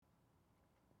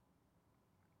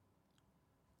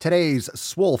Today's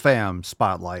Swole Fam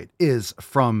Spotlight is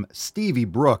from Stevie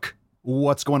Brook.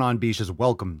 What's going on, Beaches?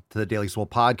 Welcome to the Daily Swole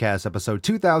Podcast, episode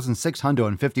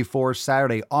 2654,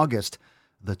 Saturday, August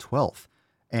the 12th.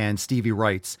 And Stevie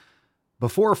writes,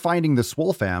 before finding the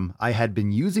Swole Fam, I had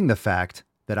been using the fact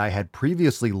that I had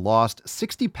previously lost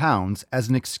 60 pounds as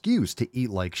an excuse to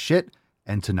eat like shit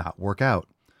and to not work out.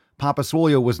 Papa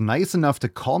Swolio was nice enough to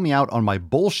call me out on my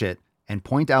bullshit and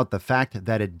point out the fact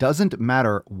that it doesn't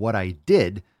matter what I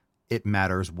did, it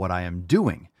matters what I am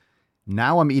doing.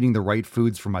 Now I'm eating the right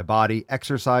foods for my body,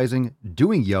 exercising,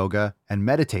 doing yoga, and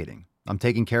meditating. I'm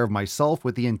taking care of myself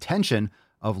with the intention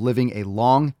of living a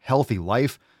long, healthy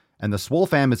life, and the Swole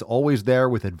Fam is always there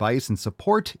with advice and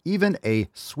support, even a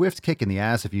swift kick in the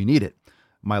ass if you need it.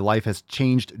 My life has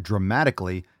changed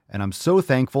dramatically, and I'm so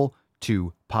thankful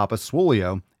to Papa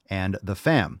Swolio and the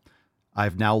fam.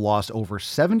 I've now lost over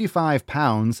 75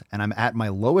 pounds, and I'm at my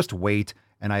lowest weight,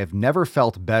 and I have never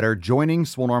felt better. Joining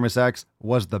Swolenormous X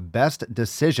was the best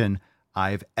decision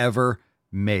I've ever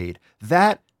made.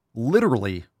 That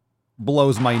literally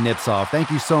blows my nips off.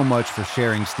 Thank you so much for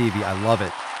sharing, Stevie. I love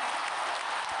it.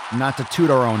 Not to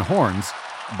toot our own horns,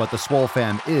 but the Swole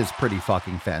Fam is pretty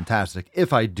fucking fantastic,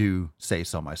 if I do say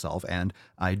so myself, and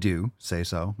I do say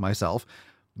so myself.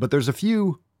 But there's a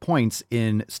few points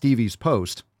in Stevie's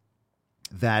post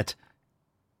that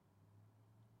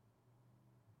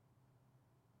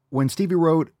when Stevie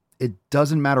wrote, it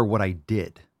doesn't matter what I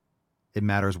did, it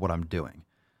matters what I'm doing.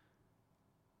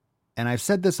 And I've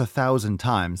said this 1,000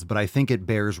 times, but I think it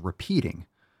bears repeating.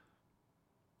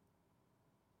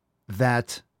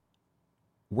 That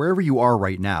wherever you are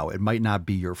right now, it might not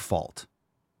be your fault.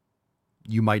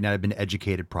 You might not have been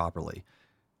educated properly.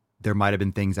 There might have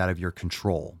been things out of your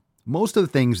control. Most of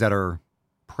the things that are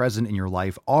present in your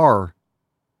life are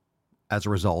as a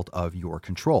result of your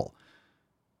control.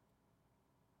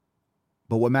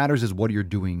 But what matters is what you're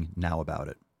doing now about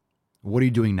it. What are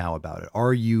you doing now about it?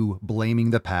 Are you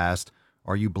blaming the past?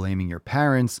 Are you blaming your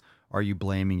parents? Are you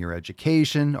blaming your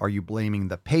education? Are you blaming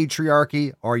the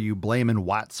patriarchy? Are you blaming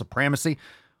white supremacy?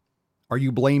 Are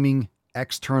you blaming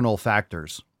external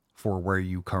factors for where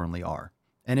you currently are?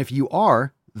 And if you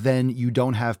are, then you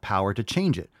don't have power to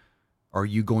change it. Are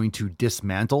you going to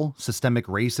dismantle systemic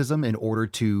racism in order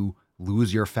to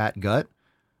lose your fat gut?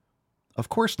 Of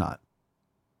course not.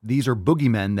 These are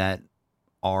boogeymen that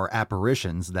are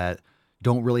apparitions that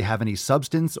don't really have any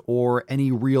substance or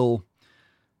any real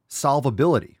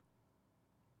solvability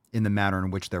in the manner in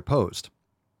which they're posed.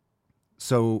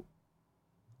 So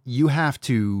you have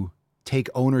to take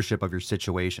ownership of your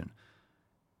situation.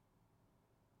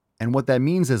 And what that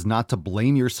means is not to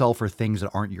blame yourself for things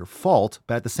that aren't your fault,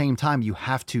 but at the same time, you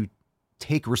have to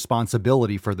take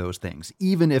responsibility for those things,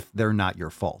 even if they're not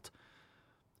your fault.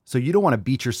 So you don't want to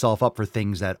beat yourself up for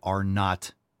things that are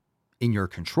not in your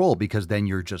control, because then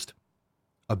you're just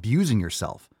abusing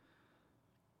yourself.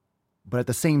 But at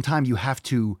the same time, you have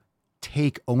to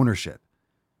take ownership,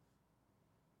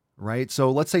 right? So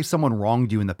let's say someone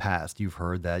wronged you in the past. You've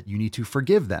heard that you need to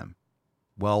forgive them.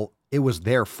 Well, it was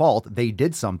their fault. They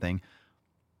did something,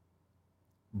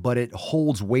 but it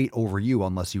holds weight over you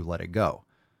unless you let it go.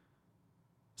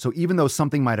 So even though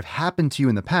something might have happened to you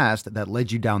in the past that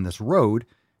led you down this road,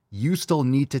 you still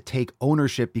need to take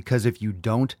ownership, because if you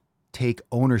don't take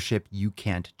ownership, you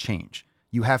can't change.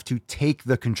 You have to take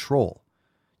the control.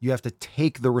 You have to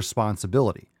take the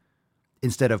responsibility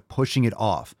instead of pushing it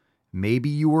off. Maybe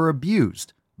you were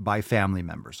abused by family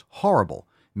members. Horrible.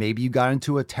 Maybe you got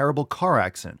into a terrible car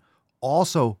accident.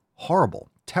 Also horrible,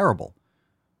 terrible.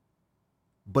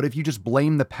 But if you just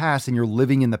blame the past and you're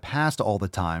living in the past all the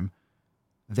time,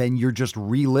 then you're just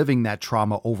reliving that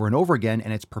trauma over and over again,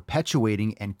 and it's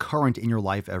perpetuating and current in your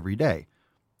life every day.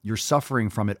 You're suffering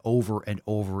from it over and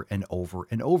over and over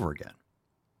and over again.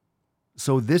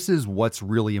 So this is what's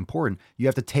really important. You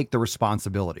have to take the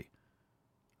responsibility.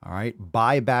 All right?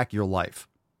 Buy back your life.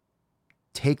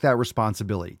 Take that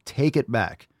responsibility. Take it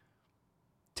back.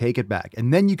 Take it back.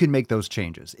 And then you can make those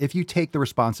changes. If you take the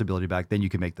responsibility back, then you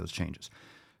can make those changes.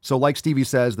 So like Stevie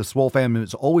says, the Swole Fam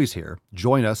is always here.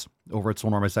 Join us over at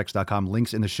swolenormousx.com.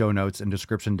 Links in the show notes and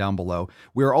description down below.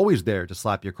 We're always there to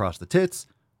slap you across the tits.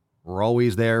 We're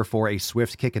always there for a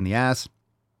swift kick in the ass.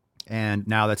 And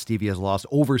now that Stevie has lost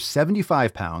over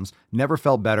 75 pounds, never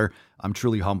felt better, I'm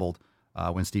truly humbled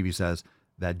when Stevie says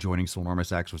that joining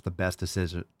Swolenormous X was the best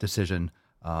decision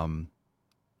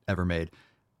ever made.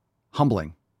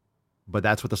 Humbling. But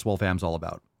that's what the Swole Fam's all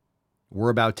about. We're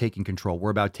about taking control. We're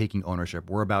about taking ownership.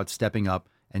 We're about stepping up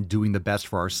and doing the best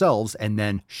for ourselves, and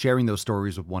then sharing those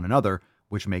stories with one another,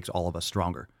 which makes all of us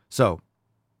stronger. So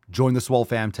join the Swole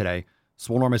Fam today,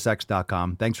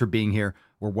 swolenormousx.com. Thanks for being here.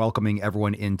 We're welcoming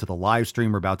everyone into the live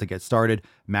stream. We're about to get started.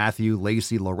 Matthew,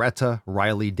 Lacey, Loretta,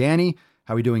 Riley, Danny.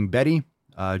 How are we doing, Betty?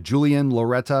 Julian,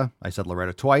 Loretta. I said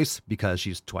Loretta twice because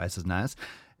she's twice as nice.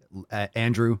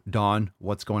 Andrew, Dawn,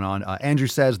 what's going on? Andrew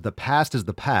says, the past is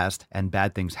the past and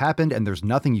bad things happened and there's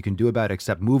nothing you can do about it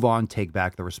except move on, take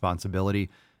back the responsibility,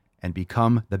 and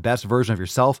become the best version of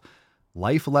yourself.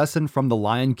 Life lesson from the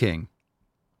Lion King.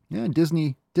 Yeah,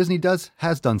 Disney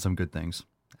has done some good things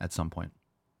at some point.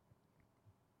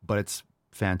 But it's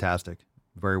fantastic.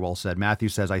 Very well said. Matthew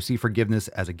says, I see forgiveness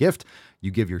as a gift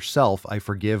you give yourself. I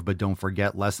forgive, but don't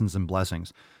forget lessons and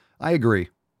blessings. I agree.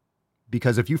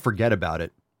 Because if you forget about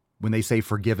it, when they say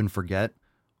forgive and forget,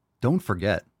 don't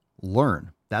forget.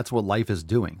 Learn. That's what life is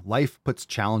doing. Life puts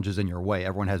challenges in your way.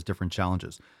 Everyone has different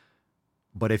challenges.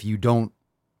 But if you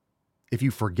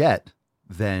forget,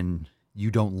 then you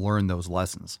don't learn those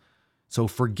lessons. So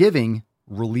forgiving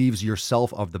relieves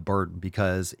yourself of the burden,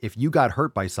 because if you got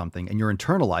hurt by something and you're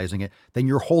internalizing it, then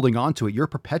you're holding on to it. You're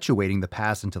perpetuating the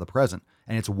past into the present,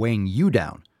 and it's weighing you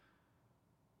down.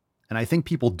 And I think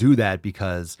people do that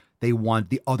because they want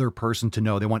the other person to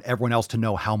know. They want everyone else to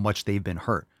know how much they've been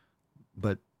hurt.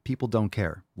 But people don't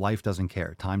care. Life doesn't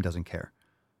care. Time doesn't care.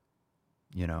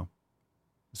 You know?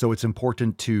 So it's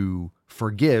important to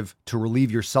forgive, to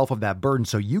relieve yourself of that burden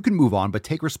so you can move on, but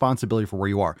take responsibility for where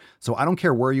you are. So I don't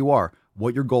care where you are,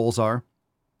 what your goals are.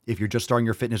 If you're just starting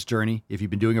your fitness journey, if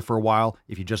you've been doing it for a while,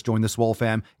 if you just joined the Swole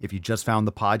fam, if you just found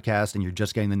the podcast and you're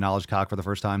just getting the knowledge cock for the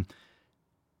first time,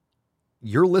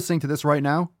 you're listening to this right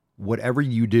now. Whatever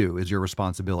you do is your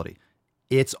responsibility.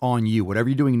 It's on you. Whatever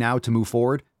you're doing now to move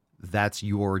forward, that's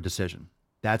your decision.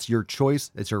 That's your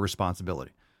choice. It's your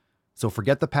responsibility. So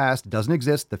forget the past. It doesn't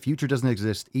exist. The future doesn't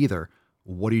exist either.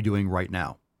 What are you doing right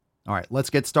now? All right, let's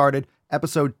get started.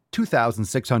 Episode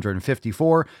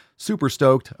 2654. Super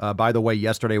stoked. By the way,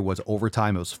 yesterday was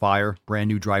overtime. It was fire. Brand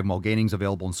new Drive Mulganing's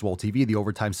available in Swole TV. The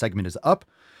overtime segment is up.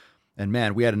 And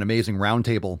man, we had an amazing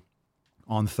roundtable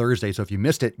on Thursday. So if you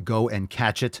missed it, go and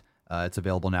catch it. It's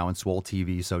available now in Swole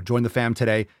TV. So join the fam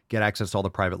today. Get access to all the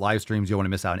private live streams. You don't want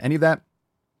to miss out on any of that.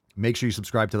 Make sure you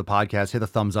subscribe to the podcast. Hit the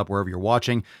thumbs up wherever you're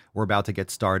watching. We're about to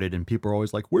get started. And people are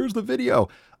always like, where's the video?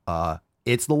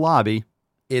 It's the lobby.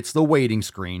 It's the waiting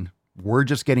screen. We're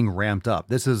just getting ramped up.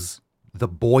 This is the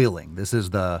boiling. This is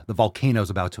the volcano's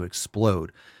about to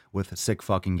explode with sick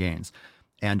fucking gains.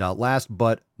 And last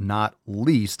but not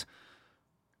least,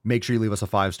 make sure you leave us a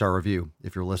 5-star review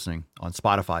if you're listening on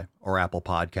Spotify or Apple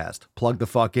Podcast. Plug the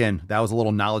fuck in. That was a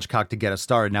little knowledge cock to get us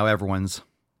started. Now everyone's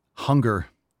hunger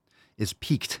is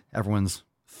peaked. Everyone's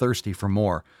thirsty for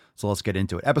more. So let's get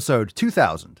into it. Episode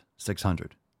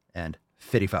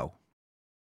 2654.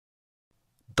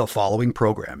 The following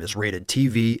program is rated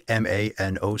TV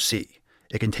MANOC.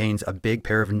 It contains a big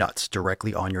pair of nuts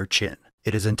directly on your chin.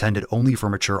 It is intended only for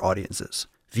mature audiences.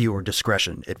 Viewer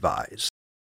discretion advised.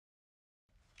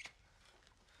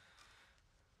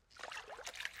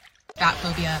 Fat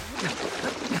phobia.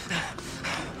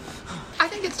 I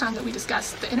think it's time that we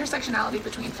discuss the intersectionality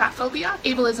between fat phobia,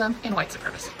 ableism, and white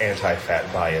supremacy.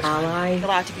 Anti-fat bias. Ally.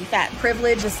 Allowed to be fat.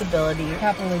 Privilege. Disability.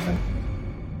 Capitalism.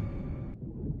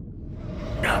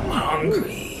 I'm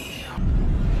hungry.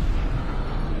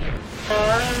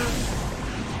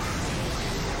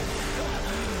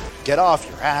 Get off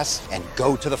your ass and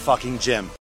go to the fucking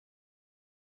gym.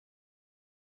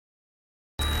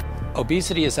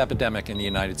 Obesity is epidemic in the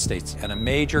United States and a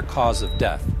major cause of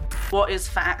death. What is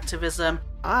fat activism?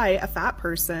 I, a fat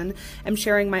person, am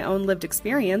sharing my own lived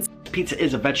experience. Pizza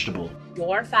is a vegetable.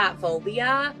 Your fat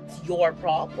phobia is your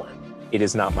problem. It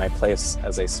is not my place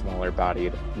as a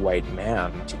smaller-bodied white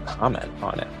man to comment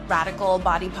on it. Radical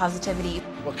body positivity.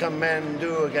 What can men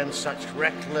do against such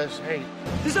reckless hate?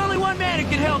 There's only one man who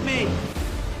can help me.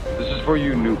 This is for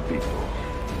you new people.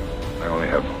 I only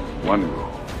have one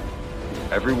rule.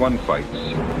 Everyone fights,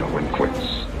 no one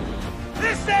quits.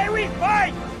 This day we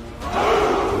fight!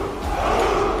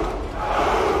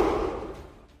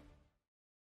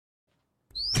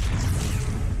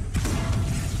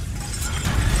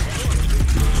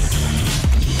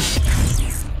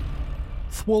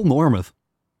 Swole Normuth.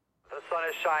 The sun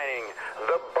is shining,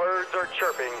 the birds are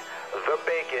chirping, the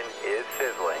bacon is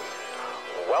sizzling.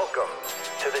 Welcome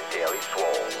to the Daily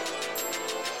Swole.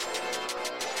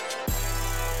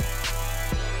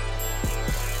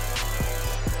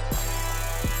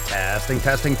 Testing.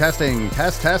 Testing,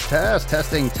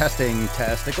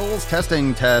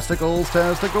 testicles.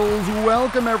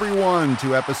 Welcome everyone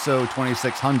to episode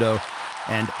 2600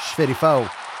 and 54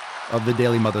 of the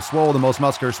Daily Mother Swole, the most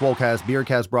muscular Swolecast,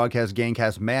 Beercast, Broadcast,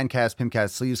 Gangcast, Mancast,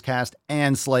 Pimpcast, Sleevescast,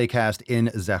 and Slaycast in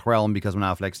the realm, because when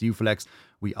I flex, you flex,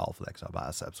 we all flex our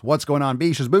biceps. What's going on,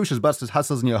 Beaches, Booshes, Busters,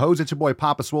 Hustlers, and your hoes? It's your boy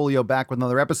Papa Swolio back with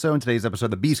another episode. Today's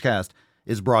episode of the Beastcast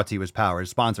is brought to you as power, is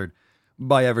sponsored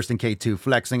by Everston K2,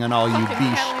 flexing on all you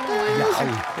beasts.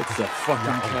 It's the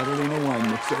fucking Catalina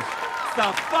wine mixer.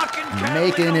 The fucking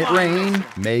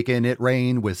Making it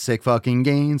rain with sick fucking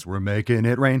gains. We're making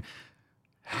it rain.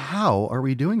 How are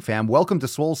we doing, fam? Welcome to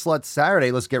Swole Slut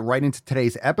Saturday. Let's get right into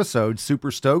today's episode.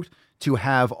 Super stoked to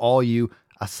have all you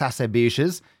Asase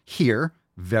Beaches here.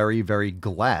 Very, very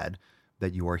glad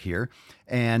that you are here.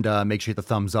 And make sure you hit the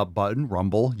thumbs up button,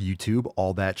 Rumble, YouTube,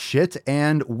 all that shit.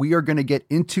 And we are going to get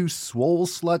into Swole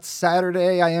Slut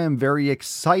Saturday. I am very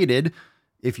excited.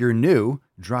 If you're new,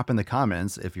 drop in the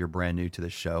comments if you're brand new to the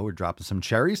show, or drop some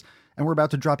cherries. And we're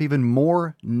about to drop even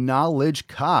more knowledge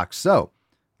cock. So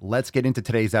let's get into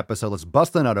today's episode. Let's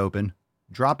bust the nut open.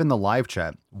 Drop in the live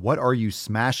chat. What are you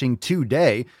smashing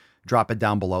today? Drop it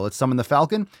down below. Let's summon the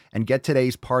Falcon and get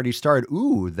today's party started.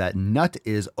 Ooh, that nut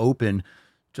is open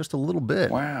just a little bit.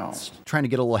 Wow. It's trying to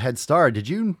get a little head start. Did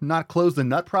you not close the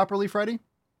nut properly, Freddie?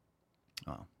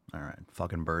 Oh, all right.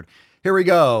 Fucking bird. Here we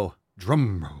go.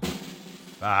 Drum roll.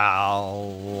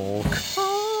 Wow.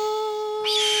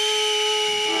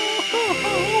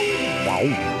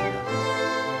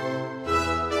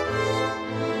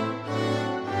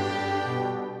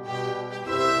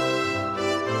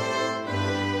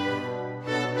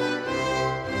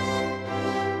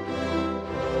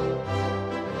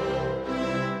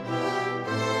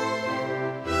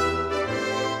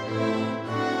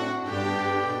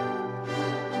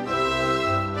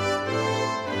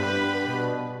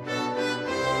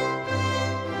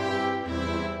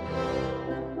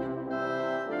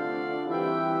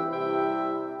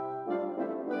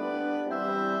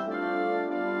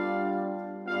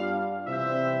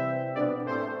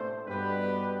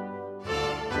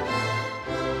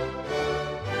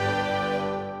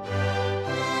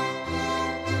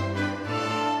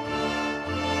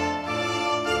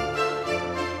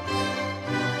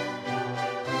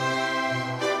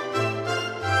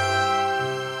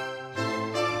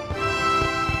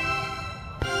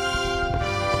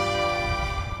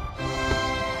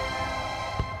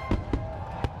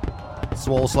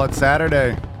 Swole Slut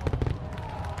Saturday.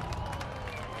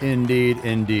 Indeed,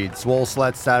 indeed. Swole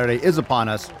Slut Saturday is upon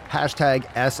us. Hashtag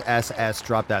SSS.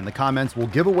 Drop that in the comments. We'll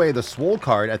give away the Swole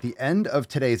card at the end of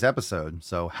today's episode.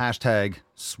 So hashtag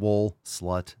Swole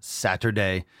Slut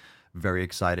Saturday. Very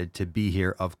excited to be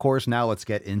here. Of course, now let's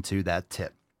get into that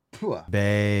tip.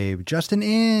 Babe, just an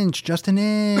inch, just an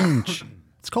inch.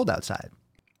 It's cold outside.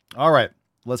 All right,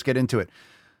 let's get into it.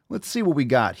 Let's see what we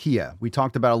got here. We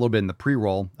talked about a little bit in the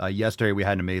pre-roll. Yesterday, we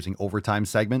had an amazing overtime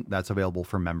segment that's available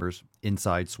for members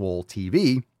inside Swole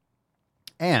TV.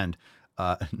 And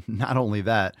not only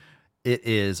that, it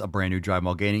is a brand new Drive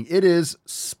While Gaining. It is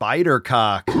Spider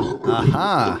Cock.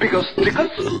 Aha.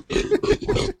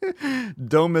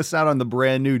 Don't miss out on the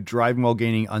brand new Drive While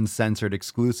Gaining Uncensored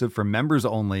exclusive for members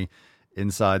only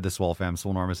inside the Swole fam,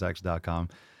 swolenormousx.com.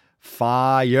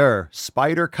 Fire.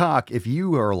 Spider Cock. If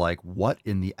you are like, what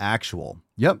in the actual?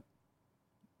 Yep,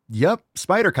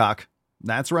 Spider Cock.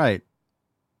 That's right.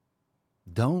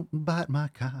 Don't bite my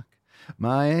cock,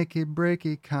 my achy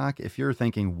breaky cock. If you're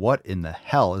thinking, what in the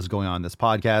hell is going on in this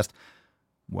podcast?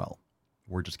 Well,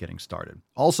 we're just getting started.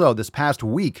 Also, this past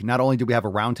week, not only did we have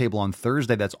a roundtable on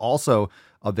Thursday that's also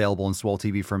available in Swole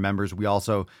TV for members, we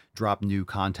also drop new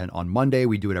content on Monday.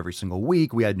 We do it every single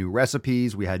week. We had new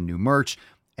recipes, we had new merch,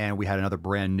 and we had another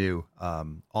brand new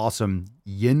awesome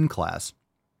yin class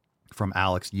from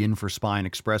Alex, Yin for Spine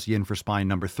Express, Yin for Spine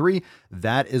number 3.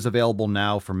 That is available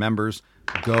now for members.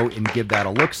 Go and give that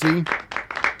a look-see.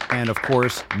 And of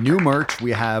course, new merch.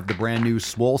 We have the brand new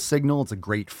Swole Signal. It's a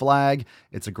great flag.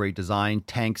 It's a great design.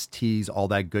 Tanks, tees, all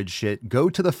that good shit. Go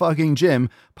to the fucking gym.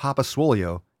 Papa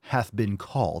Swolio hath been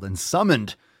called and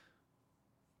summoned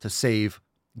to save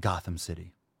Gotham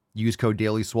City. Use code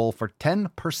DailySwole for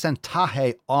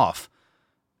 10% off.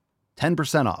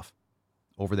 10% off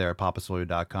over there at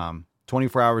papaswolio.com.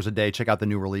 24 hours a day. Check out the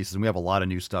new releases. And we have a lot of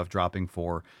new stuff dropping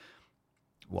for,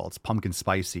 well, it's pumpkin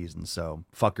spice season. So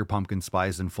fuck your pumpkin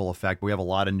spice in full effect. But we have a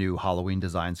lot of new Halloween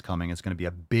designs coming. It's going to be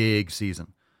a big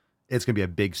season. It's going to be a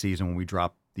big season when we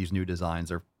drop these new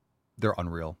designs. They're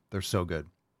unreal. They're so good.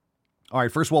 All right,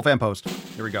 first Wolf fan post.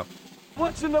 Here we go.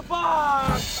 What's in the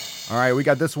box? All right, we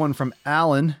got this one from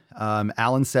Alan.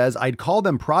 Alan says, I'd call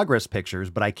them progress pictures,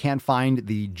 but I can't find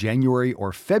the January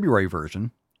or February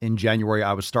version. In January,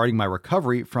 I was starting my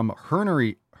recovery from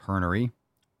herniated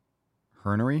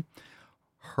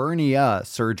hernia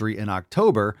surgery in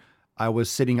October, I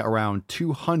was sitting around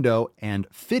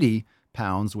 250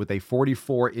 pounds with a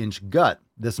 44-inch gut.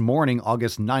 This morning,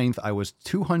 August 9th, I was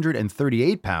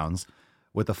 238 pounds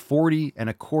with a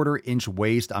 40.25-inch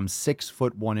waist. I'm 6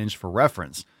 foot 1 inch for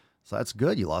reference. So that's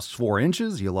good. You lost 4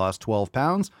 inches. You lost 12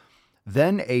 pounds.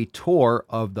 Then a tour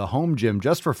of the home gym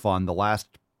just for fun. The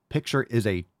last picture is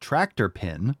a tractor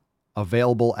pin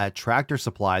available at Tractor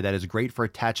Supply that is great for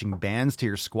attaching bands to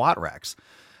your squat racks.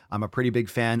 I'm a pretty big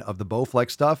fan of the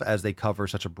Bowflex stuff as they cover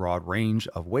such a broad range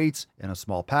of weights in a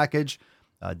small package.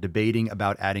 Debating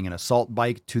about adding an assault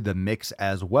bike to the mix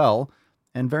as well.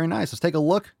 And very nice. Let's take a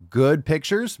look. Good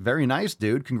pictures. Very nice,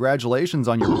 dude. Congratulations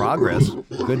on your progress.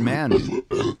 Good man.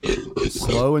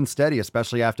 Slow and steady,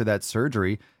 especially after that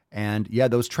surgery. And yeah,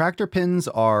 those tractor pins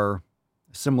are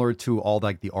similar to all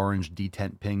like the orange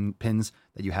detent pins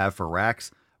that you have for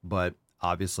racks, but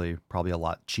obviously probably a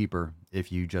lot cheaper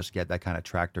if you just get that kind of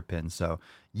tractor pin. So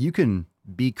you can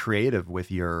be creative with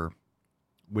your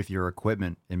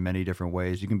equipment in many different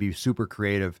ways. You can be super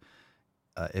creative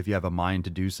if you have a mind to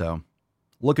do so.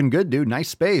 Looking good, dude. Nice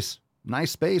space.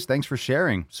 Nice space. Thanks for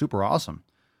sharing. Super awesome.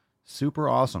 Super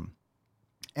awesome.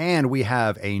 And we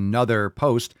have another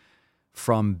post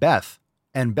from Beth.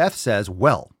 And Beth says,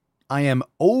 well, I am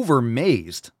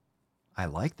overmazed. I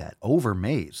like that.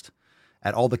 Overmazed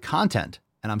at all the content.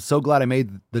 And I'm so glad I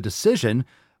made the decision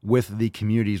with the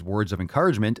community's words of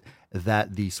encouragement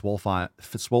that the Swole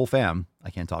Fam, I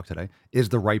can't talk today, is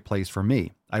the right place for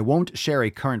me. I won't share a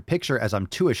current picture as I'm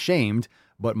too ashamed,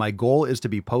 but my goal is to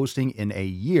be posting in a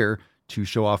year to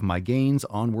show off my gains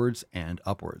onwards and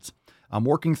upwards. I'm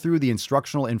working through the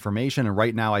instructional information, and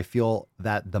right now I feel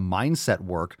that the mindset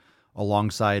work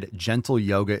alongside gentle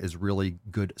yoga is really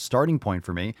good starting point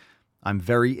for me. I'm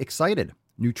very excited.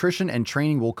 Nutrition and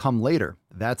training will come later.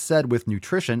 That said, with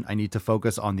nutrition, I need to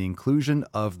focus on the inclusion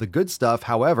of the good stuff.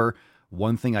 However,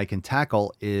 one thing I can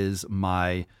tackle is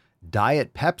my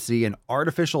Diet Pepsi and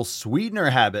artificial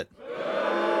sweetener habit.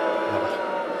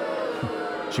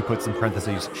 She puts in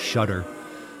parentheses, shudder.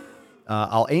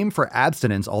 I'll aim for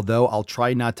abstinence, although I'll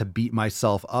try not to beat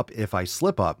myself up if I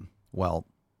slip up. Well,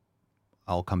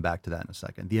 I'll come back to that in a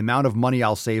second. The amount of money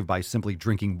I'll save by simply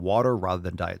drinking water rather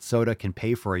than diet soda can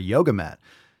pay for a yoga mat.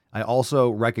 I also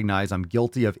recognize I'm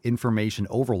guilty of information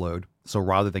overload. So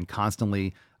rather than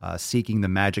constantly seeking the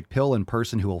magic pill and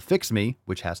person who will fix me,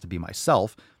 which has to be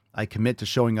myself, I commit to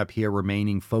showing up here,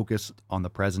 remaining focused on the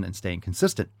present and staying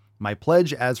consistent. My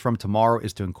pledge as from tomorrow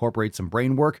is to incorporate some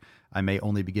brain work. I may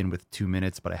only begin with 2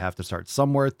 minutes, but I have to start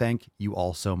somewhere. Thank you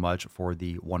all so much for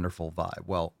the wonderful vibe.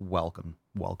 Well, welcome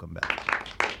back.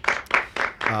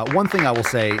 One thing I will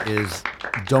say is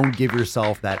don't give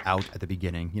yourself that out at the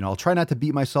beginning. You know, I'll try not to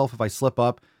beat myself if I slip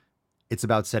up. It's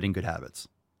about setting good habits.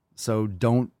 So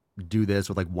don't do this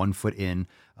with like 1 foot in.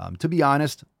 To be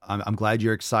honest, I'm glad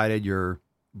you're excited.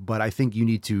 But I think you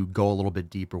need to go a little bit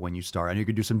deeper when you start. And you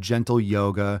can do some gentle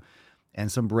yoga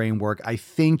and some brain work. I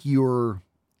think you're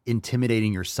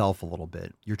intimidating yourself a little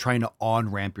bit. You're trying to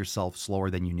on-ramp yourself slower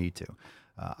than you need to.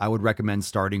 I would recommend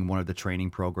starting one of the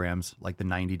training programs like the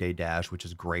 90-day dash, which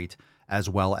is great, as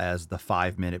well as the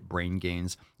 5-minute brain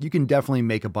gains. You can definitely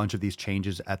make a bunch of these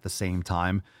changes at the same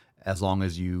time, as long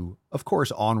as you, of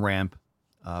course, on-ramp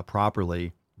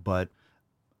properly, but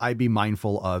I'd be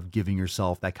mindful of giving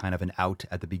yourself that kind of an out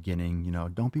at the beginning. You know,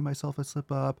 don't be myself a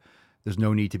slip up. There's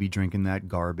no need to be drinking that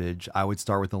garbage. I would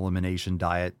start with elimination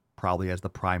diet probably as the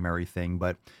primary thing,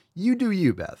 but you do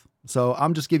you, Beth. So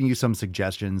I'm just giving you some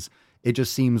suggestions. It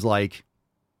just seems like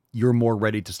you're more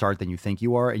ready to start than you think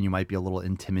you are, and you might be a little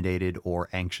intimidated or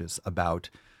anxious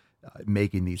about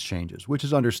making these changes, which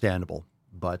is understandable,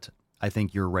 but I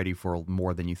think you're ready for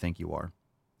more than you think you are.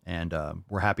 And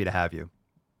we're happy to have you.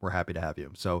 We're happy to have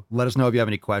you. So let us know if you have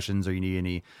any questions or you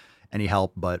need any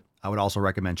help. But I would also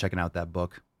recommend checking out that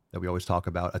book that we always talk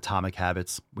about, Atomic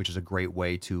Habits, which is a great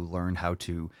way to learn how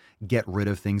to get rid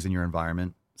of things in your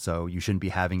environment. So you shouldn't be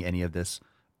having any of this,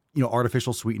 you know,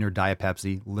 artificial sweetener, Diet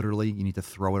Pepsi. Literally, you need to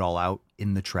throw it all out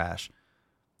in the trash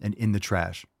and in the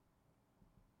trash.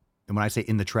 And when I say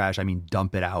in the trash, I mean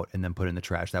dump it out and then put it in the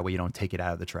trash. That way you don't take it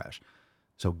out of the trash.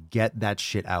 So get that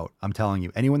shit out. I'm telling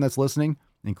you, anyone that's listening,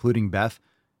 including Beth,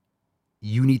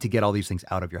 you need to get all these things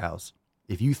out of your house.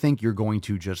 If you think you're going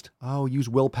to just, use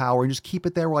willpower and just keep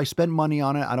it there while I spend money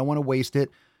on it, I don't want to waste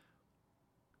it.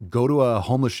 Go to a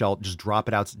homeless shelter, just drop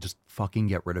it out, just fucking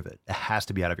get rid of it. It has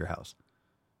to be out of your house.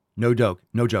 No joke.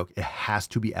 It has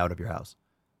to be out of your house.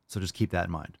 So just keep that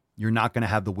in mind. You're not going to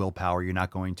have the willpower. You're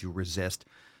not going to resist.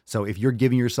 So if you're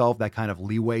giving yourself that kind of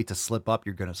leeway to slip up,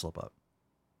 you're going to slip up.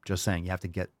 Just saying, you have to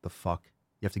get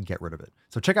rid of it.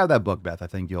 So check out that book, Beth. I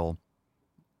think you'll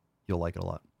You'll like it a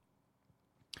lot.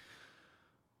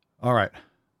 All right.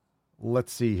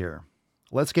 Let's see here.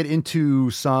 Let's get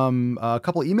into a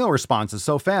couple of email responses.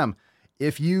 So, fam,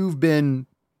 if you've been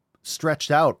stretched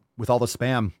out with all the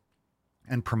spam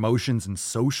and promotions and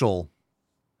social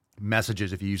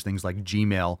messages, if you use things like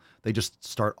Gmail, they just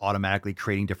start automatically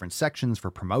creating different sections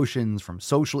for promotions from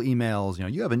social emails. You know,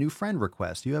 you have a new friend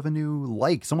request, you have a new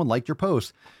someone liked your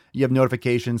post, you have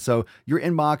notifications. So your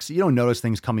inbox, you don't notice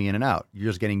things coming in and out. You're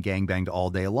just getting gangbanged all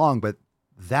day long, but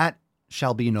that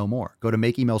shall be no more. Go to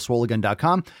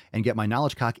makeemailswolagain.com and get my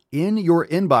knowledge cock in your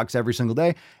inbox every single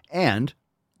day. And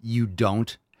you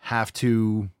don't have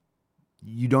to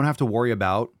worry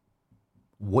about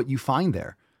what you find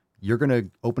there. You're going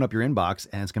to open up your inbox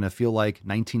and it's going to feel like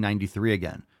 1993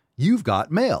 again. You've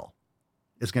got mail.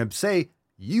 It's going to say,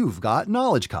 you've got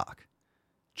knowledge cock.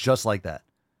 Just like that.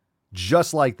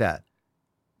 Just like that.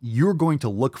 You're going to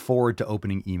look forward to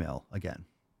opening email again.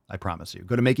 I promise you.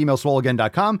 Go to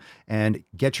makeemailswolagain.com and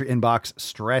get your inbox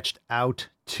stretched out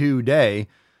today.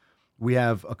 We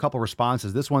have a couple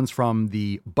responses. This one's from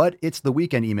the But It's the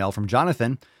Weekend email from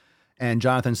Jonathan. And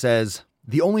Jonathan says,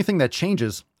 the only thing that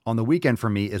changes on the weekend for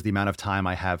me is the amount of time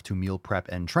I have to meal prep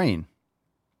and train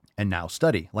and now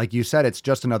study. Like you said, it's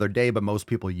just another day, but most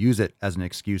people use it as an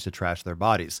excuse to trash their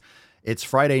bodies. It's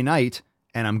Friday night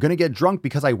and I'm going to get drunk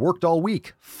because I worked all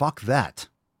week. Fuck that.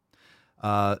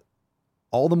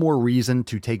 All the more reason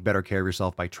to take better care of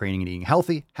yourself by training and eating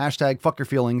healthy. Hashtag fuck your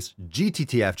feelings.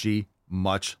 GTTFG.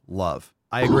 Much love.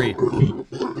 I agree.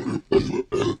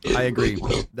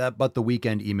 But the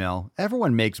weekend email,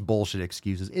 everyone makes bullshit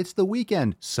excuses. It's the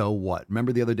weekend. So what?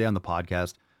 Remember the other day on the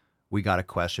podcast, we got a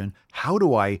question. How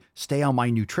do I stay on my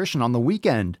nutrition on the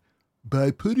weekend?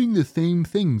 By putting the same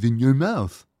things in your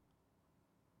mouth.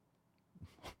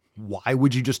 Why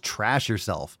would you just trash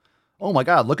yourself? Oh my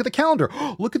God, look at the calendar.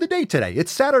 Look at the date today.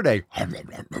 It's Saturday. Let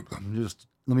me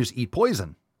just eat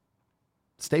poison.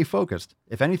 Stay focused.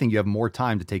 If anything, you have more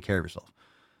time to take care of yourself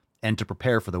and to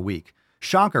prepare for the week.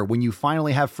 Shocker, when you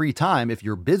finally have free time, if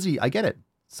you're busy, I get it.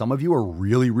 Some of you are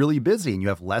really, really busy and you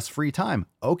have less free time.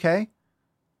 Okay,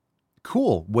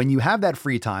 cool. When you have that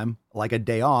free time, like a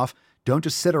day off, don't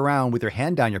just sit around with your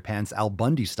hand down your pants, Al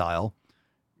Bundy style,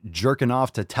 jerking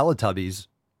off to Teletubbies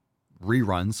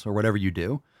reruns or whatever you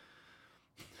do.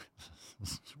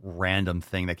 Random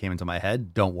thing that came into my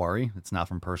head. Don't worry. It's not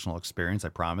from personal experience. I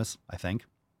promise. I think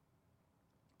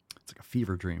it's like a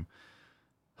fever dream.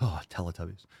 Oh,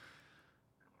 Teletubbies.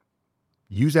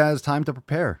 Use that as time to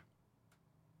prepare.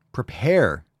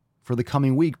 Prepare for the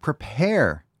coming week.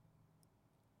 Prepare.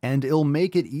 And it'll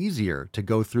make it easier to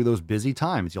go through those busy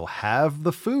times. You'll have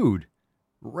the food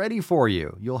ready for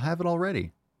you. You'll have it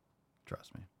already.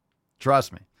 Trust me.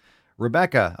 Trust me.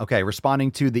 Rebecca, okay, responding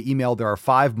to the email, there are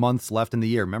 5 months left in the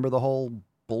year. Remember the whole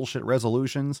bullshit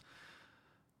resolutions?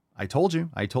 I told you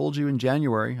in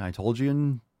January. I told you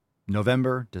in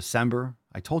November, December.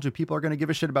 I told you people are going to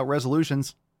give a shit about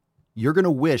resolutions. You're going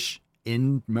to wish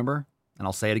remember, and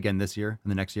I'll say it again this year and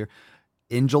the next year,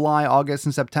 in July, August,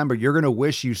 and September, you're going to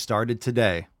wish you started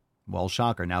today. Well,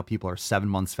 shocker. Now people are 7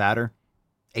 months fatter,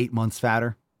 8 months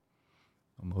fatter.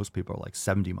 Most people are like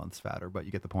 70 months fatter, but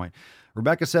you get the point.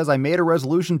 Rebecca says, I made a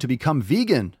resolution to become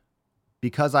vegan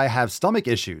because I have stomach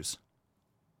issues.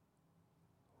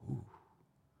 Ooh.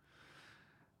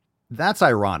 That's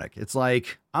ironic. It's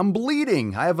like, I'm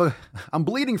bleeding. I'm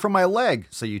bleeding from my leg.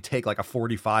 So you take like a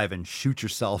 45 and shoot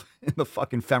yourself in the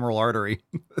fucking femoral artery.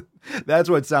 That's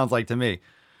what it sounds like to me.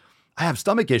 I have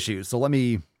stomach issues, so let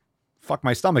me fuck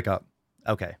my stomach up.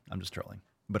 Okay, I'm just trolling,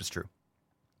 but it's true.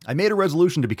 I made a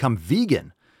resolution to become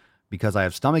vegan because I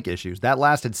have stomach issues. That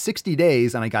lasted 60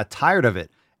 days and I got tired of it.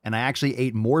 And I actually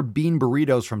ate more bean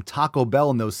burritos from Taco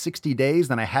Bell in those 60 days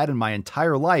than I had in my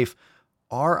entire life.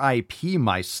 R.I.P.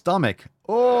 my stomach.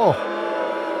 Oh.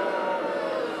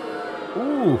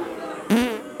 Ooh.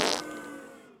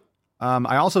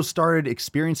 I also started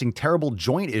experiencing terrible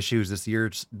joint issues this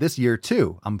year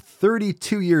too. I'm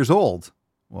 32 years old.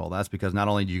 Well, that's because not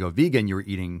only did you go vegan, you were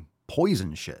eating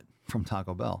poison shit from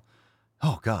Taco Bell.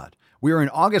 Oh God. We are in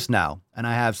August now, and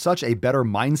I have such a better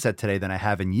mindset today than I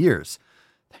have in years.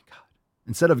 Thank God.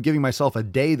 Instead of giving myself a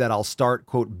day that I'll start,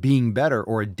 quote, being better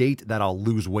or a date that I'll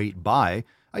lose weight by,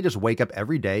 I just wake up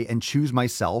every day and choose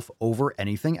myself over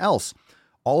anything else.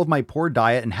 All of my poor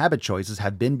diet and habit choices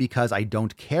have been because I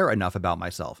don't care enough about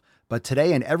myself. But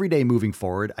today and every day moving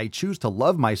forward, I choose to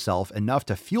love myself enough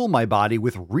to fuel my body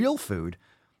with real food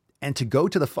and to go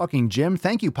to the fucking gym.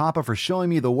 Thank you, Papa, for showing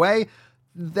me the way.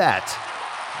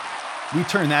 We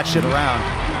turn that shit around.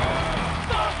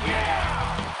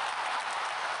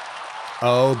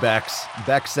 Oh, Bex.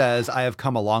 Bex says, I have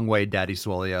come a long way, Daddy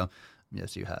Swolio.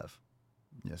 Yes, you have.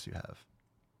 Yes, you have.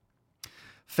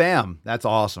 Fam, that's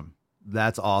awesome.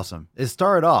 That's awesome. It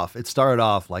started off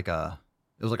like it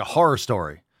was like a horror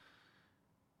story.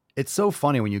 It's so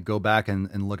funny when you go back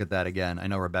and look at that again. I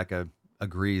know Rebecca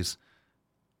agrees.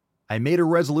 I made a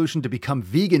resolution to become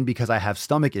vegan because I have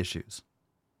stomach issues.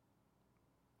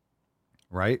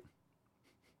 Right?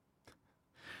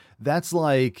 That's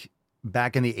like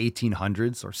back in the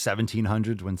 1800s or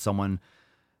 1700s when someone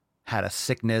had a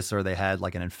sickness or they had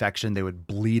like an infection, they would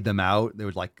bleed them out. They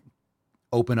would like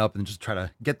open up and just try to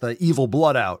get the evil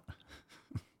blood out.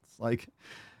 It's like,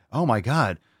 oh my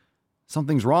God,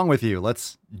 something's wrong with you.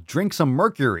 Let's drink some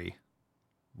mercury.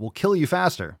 We'll kill you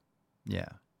faster. Yeah.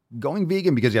 Going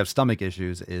vegan because you have stomach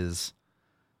issues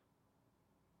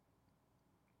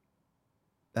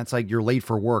that's like you're late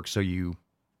for work, so you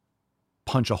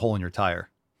punch a hole in your tire.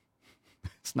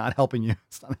 It's not helping you.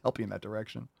 It's not helping in that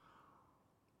direction.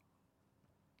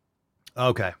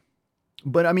 Okay.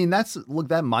 But I mean, that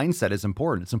mindset is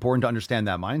important. It's important to understand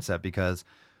that mindset because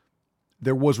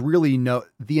there was really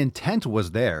the intent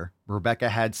was there. Rebecca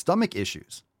had stomach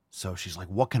issues. So she's like,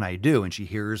 what can I do? And she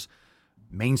hears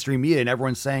mainstream media and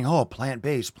everyone's saying, oh,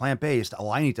 plant-based. Oh,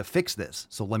 I need to fix this.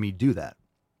 So let me do that.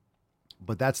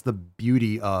 But that's the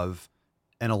beauty of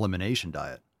an elimination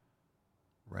diet,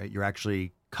 right? You're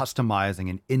actually customizing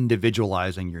and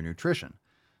individualizing your nutrition.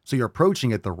 So you're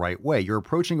approaching it the right way. You're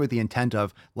approaching it with the intent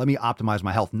of, let me optimize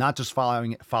my health, not just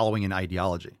following an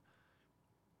ideology.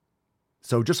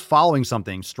 So just following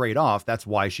something straight off, that's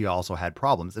why she also had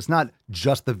problems. It's not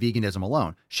just the veganism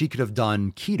alone. She could have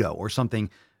done keto or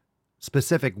something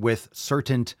specific with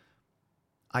certain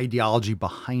ideology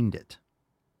behind it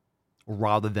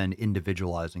rather than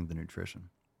individualizing the nutrition.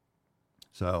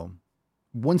 So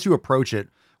once you approach it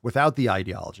without the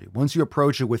ideology, once you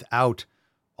approach it without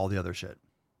all the other shit,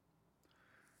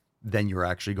 then you're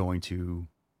actually going to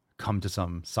come to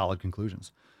some solid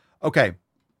conclusions. Okay,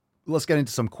 let's get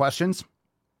into some questions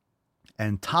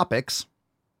and topics.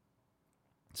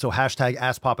 So hashtag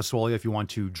AskPapaSwolio if you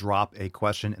want to drop a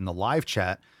question in the live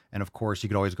chat. And of course, you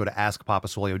can always go to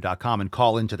AskPapaSwolio.com and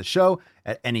call into the show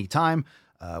at any time.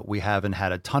 We haven't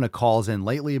had a ton of calls in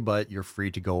lately, but you're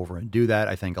free to go over and do that.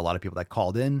 I think a lot of people that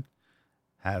called in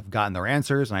have gotten their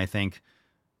answers. And I think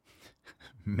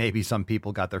maybe some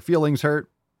people got their feelings hurt.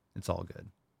 It's all good.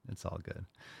 It's all good.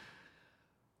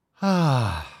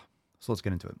 So let's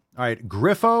get into it. All right.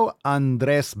 Griffo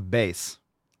Andres Base.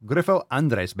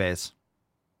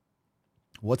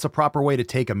 What's the proper way to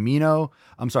take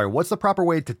what's the proper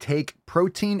way to take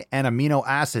protein and amino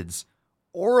acids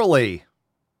orally?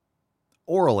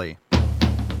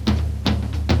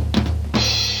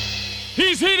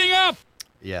 He's heating up.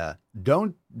 Yeah.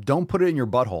 Don't put it in your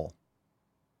butthole.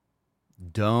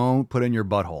 Don't put it in your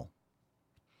butthole.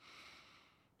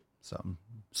 So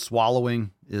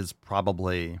swallowing is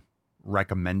probably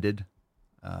recommended.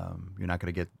 You're not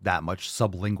going to get that much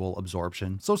sublingual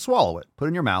absorption. So swallow it. Put it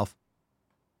in your mouth.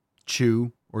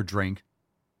 Chew or drink.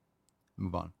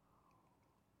 Move on.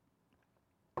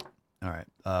 All right.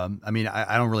 I mean,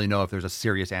 I don't really know if there's a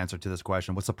serious answer to this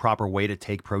question. What's the proper way to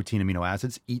take protein, amino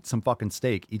acids? Eat some fucking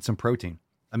steak. Eat some protein.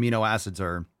 Amino acids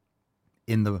are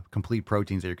in the complete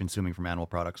proteins that you're consuming from animal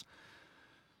products.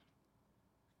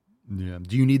 Yeah.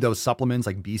 Do you need those supplements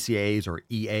like BCAAs or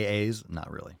EAAs? Not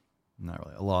really.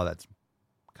 A lot of that's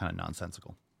kind of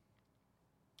nonsensical.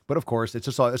 But of course, it's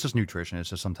just nutrition. It's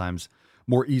just sometimes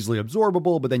more easily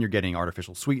absorbable, but then you're getting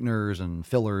artificial sweeteners and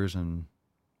fillers and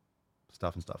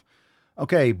stuff.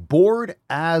 Okay, bored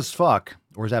as fuck.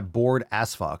 Or is that bored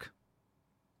as fuck?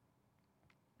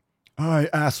 I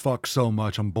ass fuck so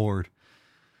much, I'm bored.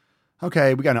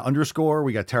 Okay, we got an underscore.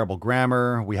 We got terrible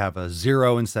grammar. We have a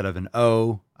 0 instead of an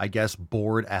O. I guess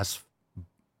bored as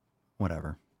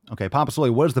whatever. Okay, Papa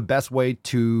Swolio, what is the best way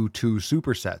to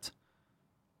superset?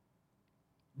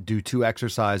 Do 2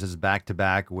 exercises back to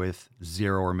back with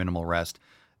 0 or minimal rest.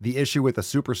 The issue with a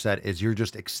superset is you're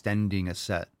just extending a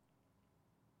set.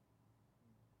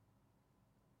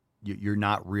 You're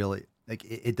not really, like,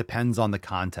 it depends on the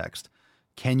context.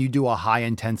 Can you do a high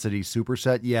intensity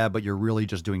superset? Yeah, but you're really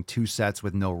just doing 2 sets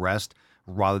with no rest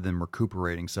rather than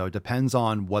recuperating. So it depends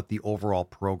on what the overall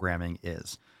programming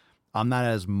is. I'm not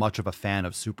as much of a fan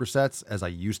of supersets as I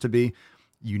used to be.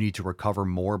 You need to recover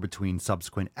more between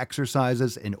subsequent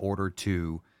exercises in order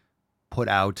to put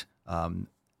out a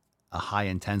high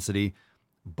intensity.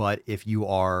 But if you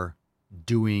are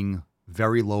doing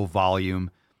very low volume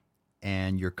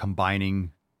and you're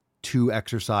combining 2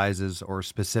 exercises, or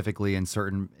specifically in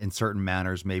certain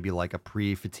manners, maybe like a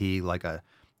pre-fatigue, like a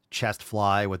chest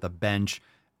fly with a bench,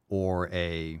 or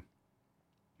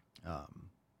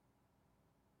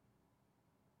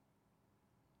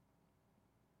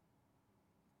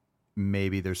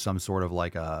maybe there's some sort of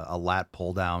like a lat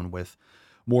pull down with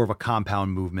more of a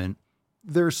compound movement.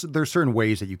 There's certain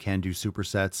ways that you can do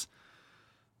supersets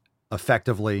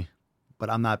effectively, but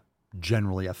I'm not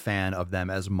generally a fan of them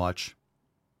as much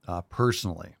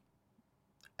personally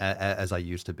as I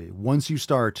used to be. Once you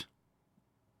start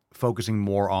focusing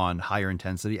more on higher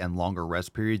intensity and longer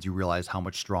rest periods, you realize how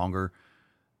much stronger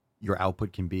your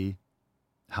output can be,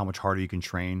 how much harder you can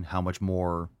train, how much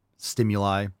more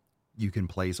stimuli you can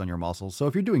place on your muscles. So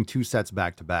if you're doing 2 sets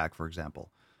back to back, for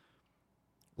example,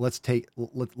 let's take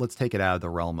it out of the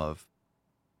realm of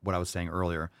what I was saying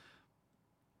earlier.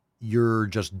 You're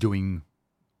just doing,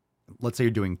 let's say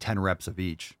you're doing 10 reps of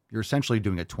each. You're essentially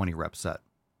doing a 20 rep set.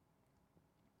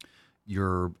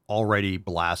 You're already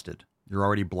blasted. You're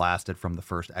already blasted from the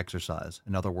first exercise.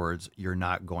 In other words, you're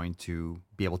not going to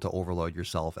be able to overload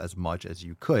yourself as much as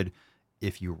you could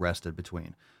if you rested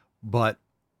between. But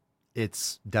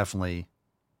it's definitely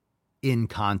in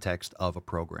context of a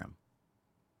program.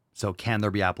 So can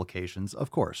there be applications? Of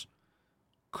course.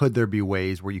 Could there be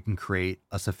ways where you can create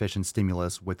a sufficient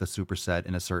stimulus with a superset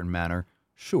in a certain manner?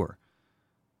 Sure.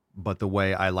 But the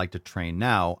way I like to train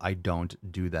now, I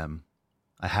don't do them.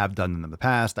 I have done them in the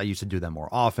past. I used to do them more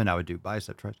often. I would do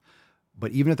bicep, tricep.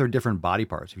 But even if they're different body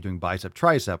parts, if you're doing bicep,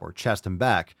 tricep, or chest and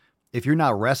back, if you're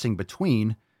not resting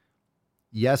between,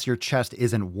 yes, your chest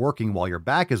isn't working while your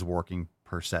back is working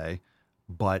per se,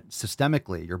 but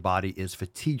systemically, your body is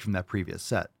fatigued from that previous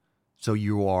set. So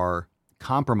you are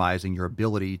compromising your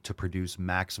ability to produce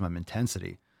maximum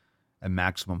intensity and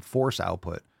maximum force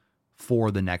output for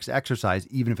the next exercise,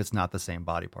 even if it's not the same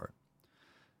body part.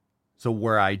 So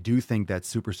where I do think that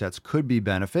supersets could be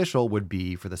beneficial would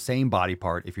be for the same body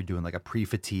part. If you're doing like a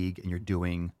pre-fatigue and you're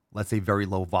doing, let's say, very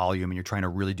low volume and you're trying to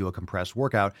really do a compressed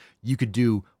workout, you could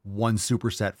do 1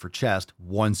 superset for chest,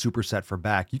 1 superset for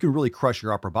back. You can really crush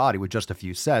your upper body with just a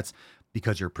few sets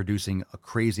because you're producing a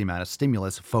crazy amount of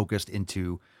stimulus focused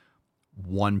into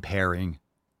one pairing,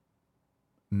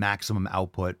 maximum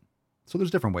output. So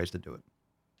there's different ways to do it.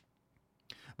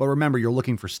 But remember, you're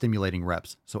looking for stimulating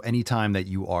reps. So anytime that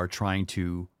you are trying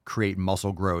to create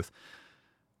muscle growth,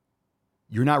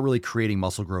 you're not really creating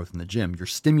muscle growth in the gym. You're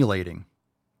stimulating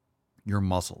your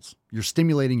muscles. You're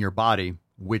stimulating your body,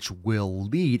 which will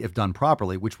lead, if done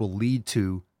properly, which will lead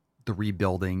to the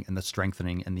rebuilding and the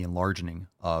strengthening and the enlarging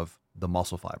of the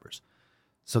muscle fibers.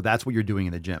 So that's what you're doing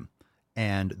in the gym.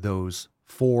 And those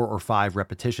 4 or 5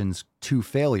 repetitions to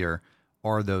failure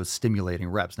are those stimulating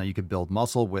reps. Now you could build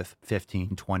muscle with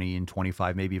 15, 20, and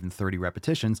 25, maybe even 30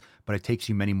 repetitions, but it takes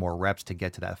you many more reps to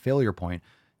get to that failure point.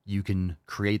 You can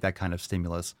create that kind of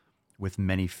stimulus with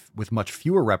much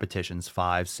fewer repetitions,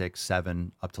 5, 6,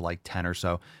 7, up to like 10 or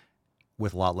so,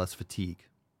 with a lot less fatigue.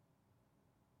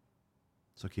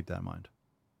 So keep that in mind.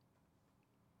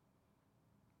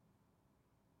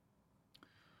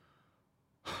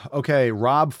 Okay,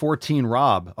 Rob14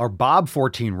 Rob, or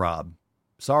Bob14 Rob.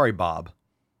 Sorry, Bob.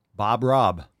 Bob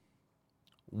Rob.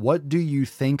 What do you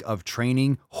think of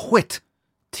training HWIT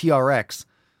TRX?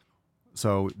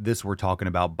 So this, we're talking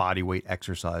about body weight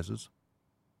exercises.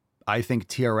 I think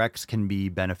TRX can be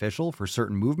beneficial for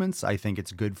certain movements. I think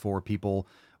it's good for people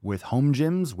with home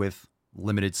gyms with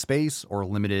limited space or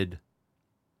limited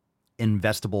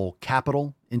investable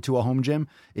capital into a home gym.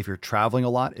 If you're traveling a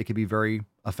lot, it could be very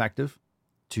effective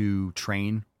to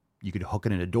train. You could hook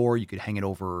it in a door. You could hang it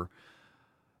over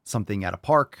something at a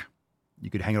park. You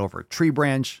could hang it over a tree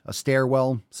branch, a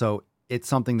stairwell. So it's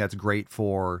something that's great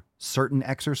for certain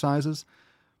exercises.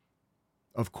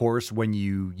 Of course, when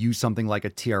you use something like a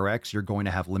TRX, you're going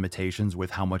to have limitations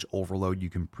with how much overload you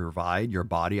can provide your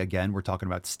body. Again, we're talking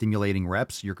about stimulating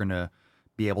reps. You're going to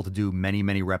be able to do many,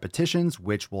 many repetitions,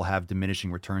 which will have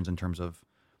diminishing returns in terms of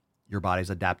your body's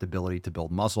adaptability to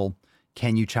build muscle.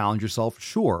 Can you challenge yourself?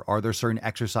 Sure. Are there certain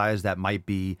exercises that might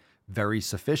be very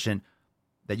sufficient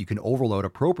that you can overload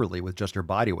appropriately with just your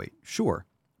body weight? Sure.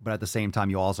 But at the same time,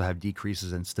 you also have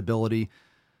decreases in stability.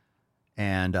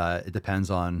 And it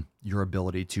depends on your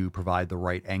ability to provide the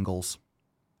right angles.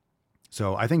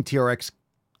 So I think TRX,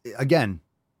 again,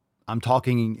 I'm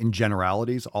talking in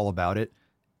generalities all about it.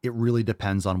 It really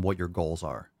depends on what your goals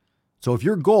are. So if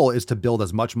your goal is to build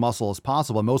as much muscle as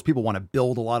possible, and most people want to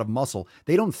build a lot of muscle,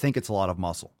 they don't think it's a lot of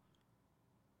muscle.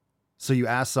 So you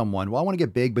ask someone, well, I want to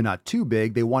get big, but not too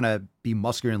big. They want to be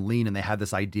muscular and lean, and they have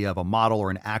this idea of a model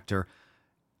or an actor.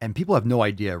 And people have no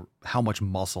idea how much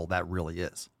muscle that really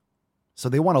is. So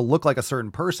they want to look like a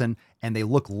certain person and they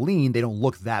look lean. They don't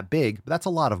look that big, but that's a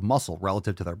lot of muscle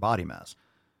relative to their body mass.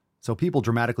 So people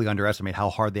dramatically underestimate how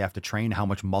hard they have to train, how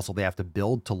much muscle they have to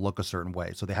build to look a certain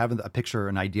way. So they have a picture,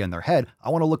 an idea in their head. I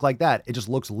want to look like that. It just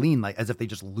looks lean, like as if they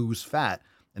just lose fat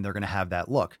and they're going to have that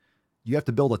look. You have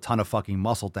to build a ton of fucking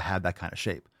muscle to have that kind of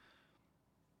shape.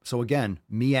 So again,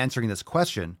 me answering this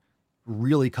question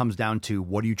really comes down to,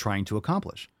 what are you trying to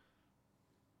accomplish?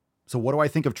 So what do I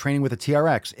think of training with a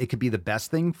TRX? It could be the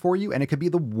best thing for you and it could be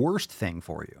the worst thing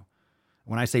for you.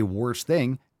 When I say worst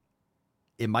thing,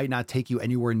 it might not take you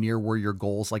anywhere near where your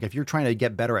goals. Like if you're trying to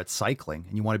get better at cycling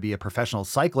and you want to be a professional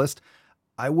cyclist,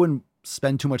 I wouldn't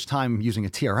spend too much time using a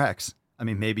TRX. I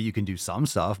mean, maybe you can do some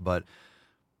stuff, but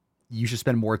you should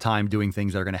spend more time doing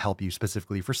things that are going to help you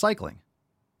specifically for cycling.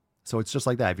 So it's just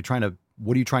like that. If you're trying to,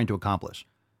 what are you trying to accomplish?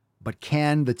 But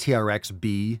can the TRX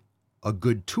be a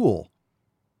good tool?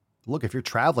 Look, if you're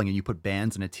traveling and you put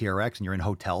bands in a TRX and you're in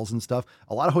hotels and stuff,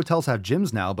 a lot of hotels have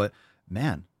gyms now, but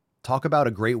man, talk about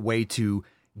a great way to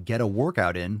get a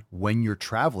workout in when you're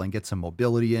traveling, get some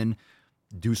mobility in,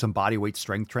 do some body weight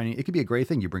strength training. It could be a great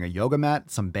thing. You bring a yoga mat,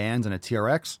 some bands, and a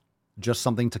TRX, just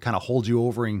something to kind of hold you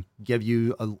over and give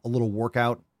you a little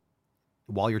workout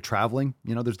while you're traveling.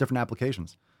 You know, there's different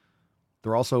applications.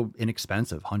 They're also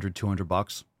inexpensive, $100,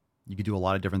 $200. You could do a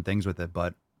lot of different things with it,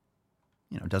 but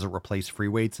you know, does it replace free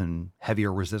weights and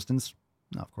heavier resistance?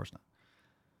 No, of course not.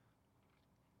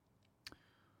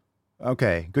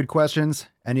 Okay, good questions.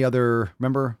 Any other,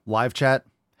 remember, live chat,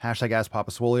 hashtag Ask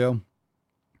Papa Swolio.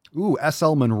 Ooh,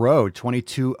 SL Monroe,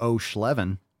 22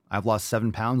 Schleven. I've lost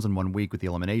 7 pounds in 1 week with the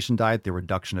elimination diet. The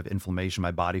reduction of inflammation,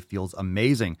 my body feels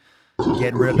amazing.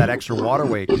 Getting rid of that extra water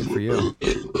weight, good for you.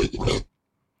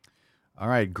 All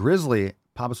right, Grizzly,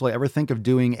 Papa Swolio, ever think of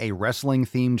doing a wrestling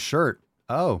themed shirt?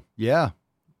 Oh, yeah.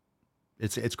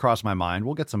 It's crossed my mind.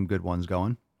 We'll get some good ones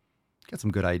going. Get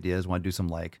some good ideas. Want to do some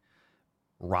like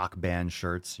rock band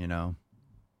shirts, you know.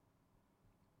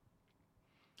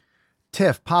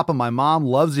 Tiff, Papa, my mom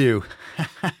loves you.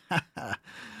 Bitches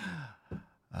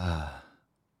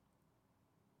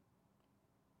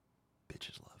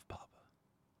love Papa.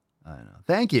 I know.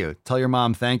 Thank you. Tell your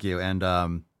mom thank you. And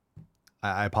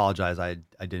I apologize. I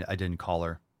didn't call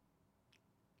her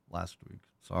last week.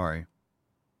 Sorry.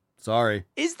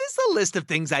 Is this a list of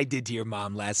things I did to your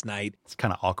mom last night? It's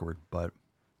kind of awkward, but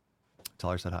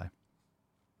tell her I said hi.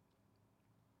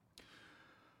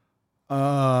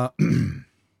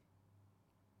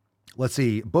 Let's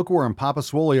see. Bookworm, Papa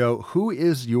Swolio, who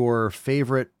is your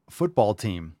favorite football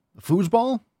team?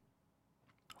 Foosball?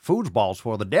 Foosball's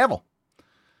for the devil.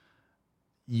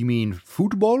 You mean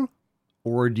football?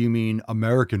 Or do you mean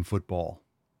American football?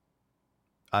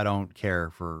 I don't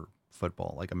care for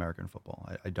football, like American football.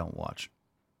 I don't watch.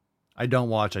 I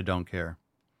don't care.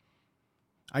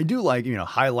 I do like, you know,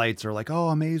 highlights are like, oh,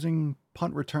 amazing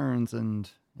punt returns and,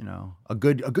 you know, a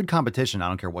good competition. I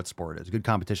don't care what sport it is. Good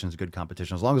competition is good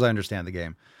competition as long as I understand the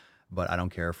game. But I don't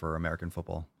care for American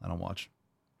football. I don't watch.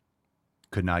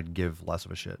 Could not give less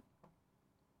of a shit.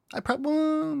 I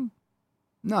probably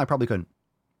couldn't.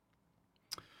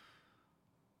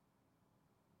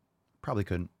 Probably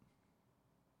couldn't.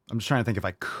 I'm just trying to think if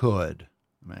I could.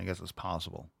 I mean, I guess it's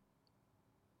possible.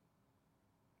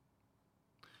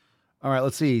 All right,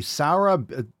 let's see. Sarah.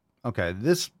 Okay,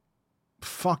 this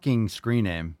fucking screen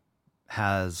name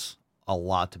has a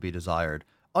lot to be desired.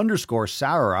 _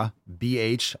 Sarah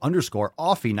BH _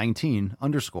 Offie 19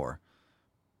 _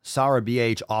 Sarah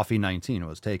BH Offie 19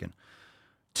 was taken.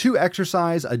 2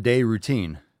 exercise a day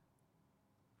routine.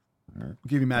 I'll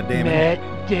give you Matt Damon.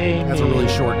 That's a really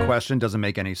short question. Doesn't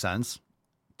make any sense.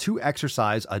 2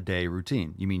 exercise a day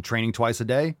routine. You mean training twice a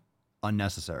day?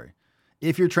 Unnecessary.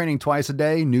 If you're training twice a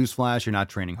day, newsflash, you're not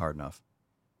training hard enough.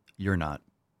 You're not.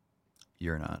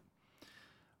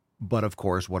 But of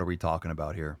course, what are we talking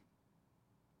about here?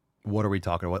 What are we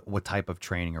talking about? What type of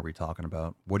training are we talking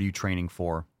about? What are you training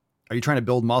for? Are you trying to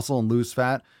build muscle and lose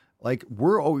fat? Like,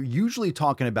 we're usually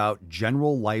talking about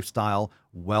general lifestyle,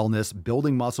 wellness,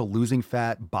 building muscle, losing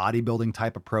fat, bodybuilding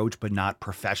type approach, but not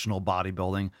professional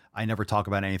bodybuilding. I never talk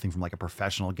about anything from like a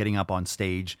professional getting up on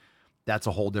stage. That's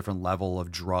a whole different level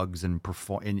of drugs and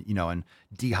and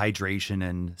dehydration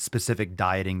and specific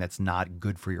dieting that's not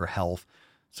good for your health.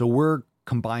 So we're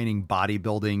combining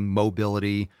bodybuilding,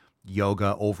 mobility,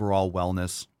 yoga, overall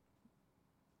wellness,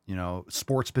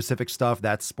 sports specific stuff.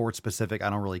 That's sports specific. I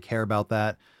don't really care about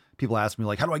that. People ask me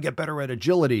like, how do I get better at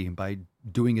agility? By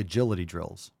doing agility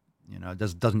drills.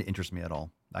 It doesn't interest me at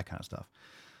all, that kind of stuff.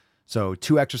 So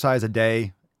 2 exercise a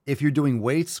day. If you're doing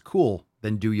weights, cool,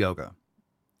 then do yoga.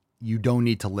 You don't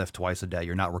need to lift twice a day.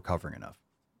 You're not recovering enough.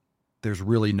 There's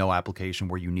really no application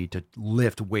where you need to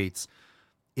lift weights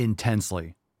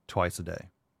intensely twice a day.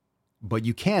 But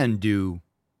you can do,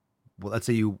 well, let's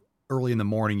say you early in the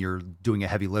morning, you're doing a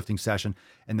heavy lifting session.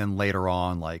 And then later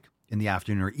on, like in the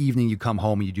afternoon or evening, you come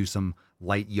home and you do some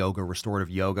light yoga, restorative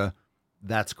yoga.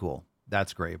 That's cool.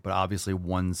 That's great. But obviously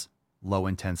one's low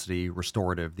intensity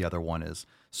restorative. The other one is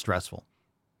stressful.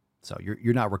 So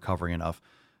you're not recovering enough.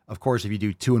 Of course, if you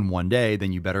do 2 in one day,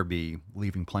 then you better be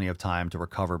leaving plenty of time to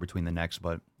recover between the next,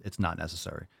 but it's not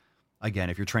necessary. Again,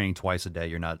 if you're training twice a day,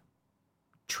 you're not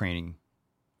training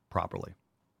properly.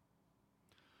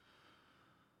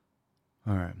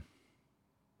 All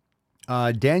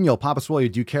right. Daniel, Papa Swolly,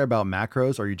 do you care about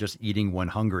macros or are you just eating when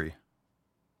hungry?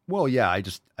 Well, yeah, I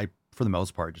for the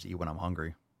most part, just eat when I'm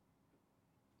hungry.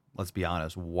 Let's be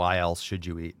honest. Why else should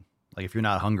you eat? Like if you're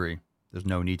not hungry, there's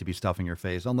no need to be stuffing your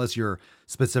face unless you're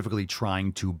specifically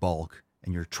trying to bulk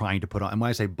and you're trying to put on, and when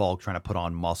I say bulk, trying to put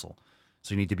on muscle.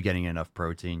 So you need to be getting enough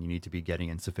protein. You need to be getting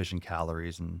in sufficient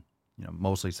calories and,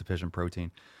 mostly sufficient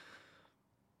protein.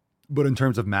 But in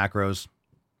terms of macros,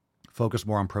 focus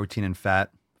more on protein and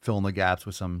fat, fill in the gaps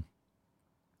with some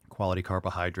quality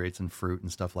carbohydrates and fruit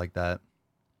and stuff like that.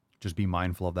 Just be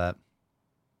mindful of that.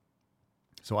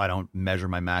 So I don't measure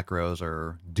my macros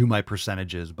or do my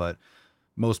percentages, but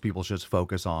most people should just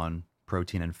focus on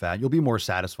protein and fat. You'll be more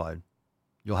satisfied.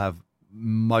 You'll have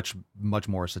much, much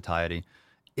more satiety.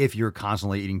 If you're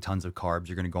constantly eating tons of carbs,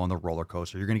 you're going to go on the roller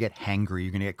coaster. You're going to get hangry.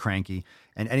 You're going to get cranky.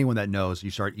 And anyone that knows, you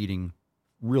start eating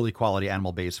really quality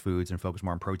animal-based foods and focus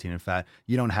more on protein and fat,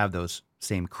 you don't have those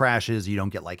same crashes. You don't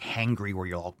get like hangry where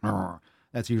you're all, Rrr.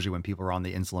 That's usually when people are on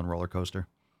the insulin roller coaster.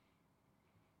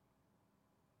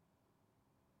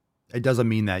 It doesn't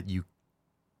mean that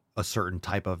a certain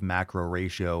type of macro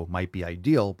ratio might be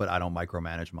ideal, but I don't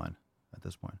micromanage mine at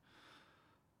this point.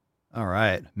 All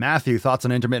right. Matthew, thoughts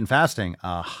on intermittent fasting?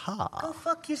 Aha. Go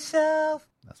fuck yourself.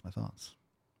 That's my thoughts.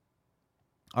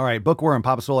 All right. Bookworm,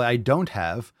 Papa Swolly, I don't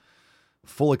have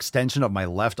full extension of my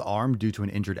left arm due to an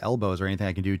injured elbow. Is there anything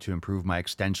I can do to improve my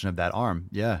extension of that arm?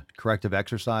 Yeah. Corrective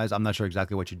exercise. I'm not sure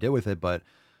exactly what you did with it, but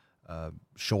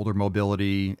shoulder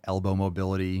mobility, elbow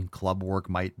mobility, club work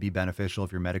might be beneficial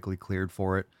if you're medically cleared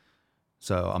for it.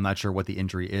 So I'm not sure what the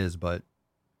injury is, but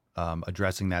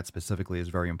addressing that specifically is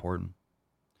very important.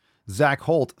 Zach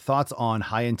Holt, thoughts on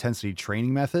high intensity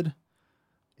training method?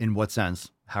 In what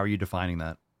sense? How are you defining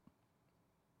that?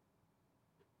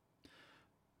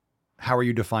 How are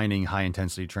you defining high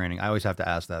intensity training? I always have to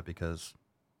ask that because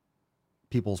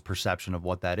people's perception of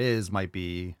what that is might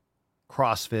be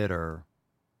CrossFit or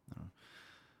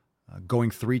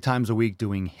going 3 times a week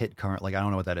doing HIIT current. Like, I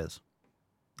don't know what that is.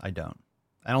 I don't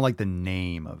like the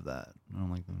name of that. I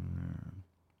don't like the...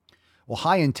 Well,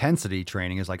 high intensity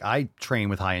training is like, I train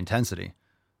with high intensity,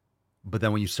 but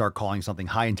then when you start calling something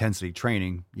high intensity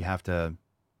training, you have to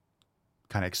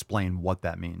kind of explain what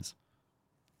that means.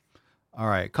 All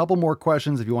right. A couple more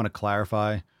questions if you want to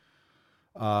clarify.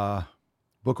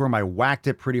 Bookworm, I whacked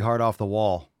it pretty hard off the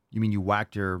wall. You mean you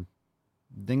whacked your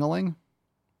ding-a-ling?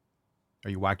 Or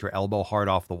you whacked your elbow hard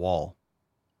off the wall?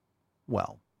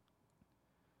 Well,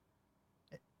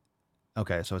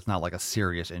 okay, so it's not like a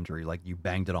serious injury, like you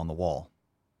banged it on the wall.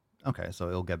 Okay, so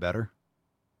it'll get better.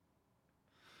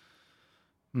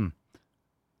 All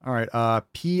right,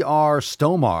 PR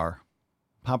Stomar.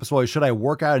 Papa Swolly, should I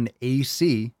work out in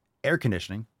AC, air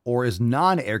conditioning, or is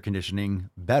non-air conditioning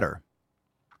better?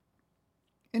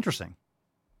 Interesting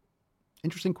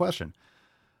question.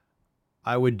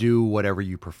 I would do whatever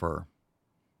you prefer.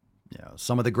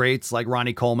 Some of the greats like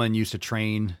Ronnie Coleman used to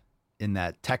train in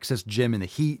that Texas gym in the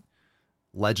heat.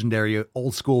 Legendary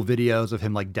old school videos of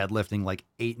him like deadlifting like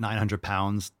 800-900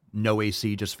 pounds, no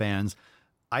AC, just fans.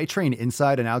 I train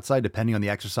inside and outside depending on the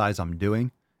exercise I'm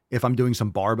doing. If I'm doing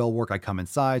some barbell work, I come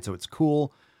inside, so it's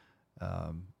cool.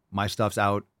 My stuff's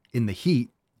out in the heat.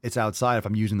 It's outside if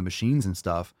I'm using the machines and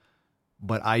stuff.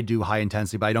 But I do high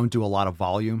intensity, but I don't do a lot of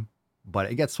volume.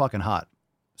 But it gets fucking hot.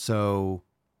 So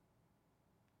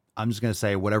I'm just going to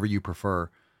say whatever you prefer.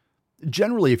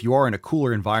 Generally, if you are in a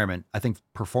cooler environment, I think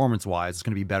performance-wise, it's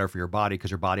going to be better for your body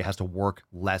because your body has to work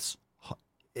less.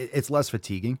 It's less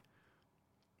fatiguing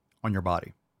on your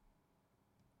body.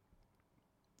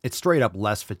 It's straight up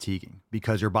less fatiguing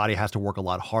because your body has to work a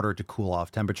lot harder to cool off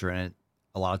temperature. And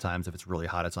a lot of times, if it's really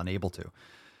hot, it's unable to.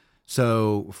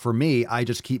 So for me, I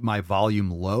just keep my volume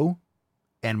low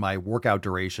and my workout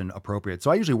duration appropriate.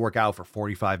 So I usually work out for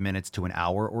 45 minutes to an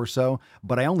hour or so,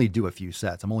 but I only do a few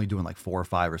sets. I'm only doing like 4 or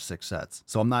 5 or 6 sets.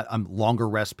 So I'm longer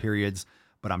rest periods,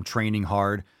 but I'm training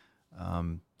hard.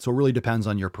 So it really depends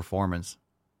on your performance.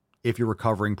 If you're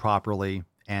recovering properly.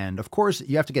 And of course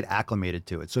you have to get acclimated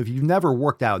to it. So if you've never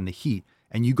worked out in the heat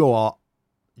and you go out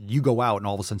and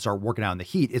all of a sudden start working out in the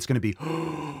heat, it's going to be,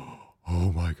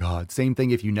 Oh my God. Same thing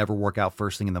if you never work out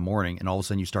first thing in the morning and all of a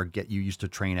sudden you used to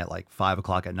train at like 5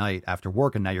 o'clock at night after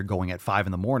work and now you're going at 5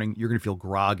 in the morning, you're going to feel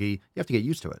groggy. You have to get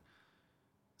used to it.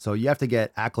 So you have to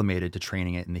get acclimated to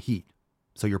training it in the heat.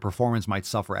 So your performance might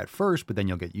suffer at first, but then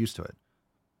you'll get used to it.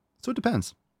 So it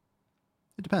depends.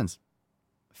 It depends.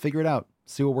 Figure it out.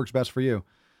 See what works best for you.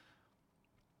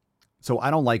 So I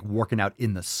don't like working out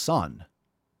in the sun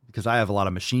because I have a lot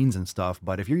of machines and stuff.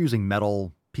 But if you're using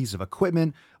metal piece of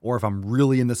equipment, or if I'm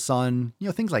really in the sun,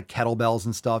 things like kettlebells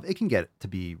and stuff, it can get to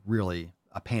be really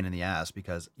a pain in the ass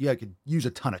because I could use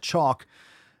a ton of chalk,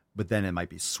 but then it might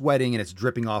be sweating and it's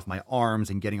dripping off my arms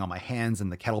and getting on my hands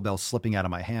and the kettlebell slipping out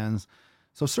of my hands.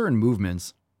 So certain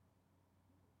movements,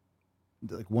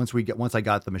 like once I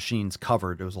got the machines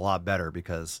covered, it was a lot better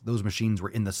because those machines were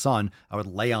in the sun. I would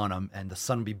lay on them and the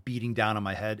sun would be beating down on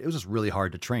my head. It was just really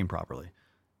hard to train properly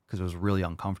because it was really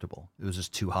uncomfortable. It was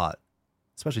just too hot.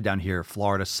 Especially down here,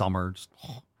 Florida, summer, just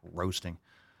roasting.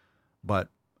 But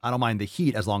I don't mind the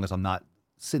heat as long as I'm not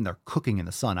sitting there cooking in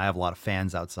the sun. I have a lot of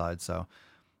fans outside. So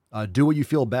do what you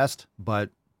feel best, but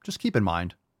just keep in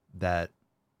mind that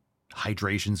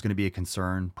hydration is going to be a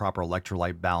concern. Proper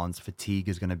electrolyte balance, fatigue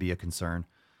is going to be a concern.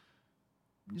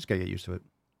 You just got to get used to it.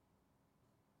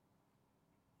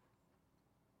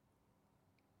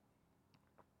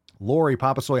 Lori,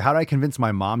 Papa Soy, how did I convince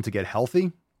my mom to get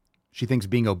healthy? She thinks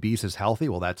being obese is healthy.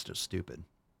 Well, that's just stupid.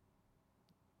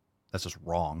 That's just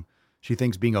wrong. She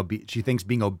thinks being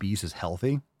obese is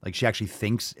healthy. Like she actually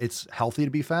thinks it's healthy to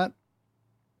be fat.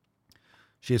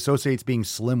 She associates being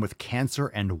slim with cancer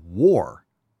and war.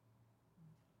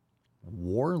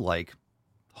 War, like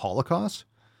Holocaust.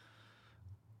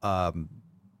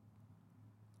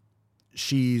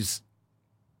 She's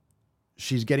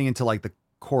getting into like the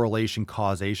correlation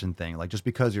causation thing. Like just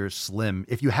because you're slim,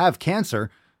 if you have cancer,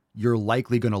 you're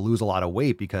likely going to lose a lot of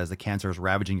weight because the cancer is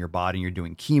ravaging your body and you're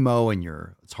doing chemo and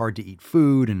it's hard to eat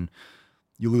food and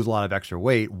you lose a lot of extra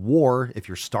weight. War, if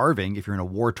you're starving, if you're in a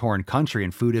war-torn country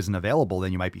and food isn't available,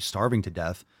 then you might be starving to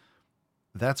death.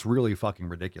 That's really fucking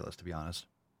ridiculous, to be honest.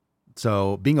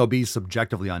 So being obese is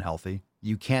subjectively unhealthy.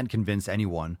 You can't convince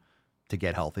anyone to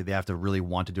get healthy. They have to really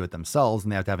want to do it themselves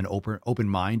and they have to have an open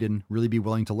mind and really be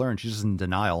willing to learn. She's just in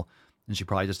denial and she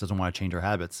probably just doesn't want to change her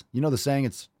habits. You know the saying,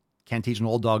 it's can't teach an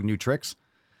old dog new tricks.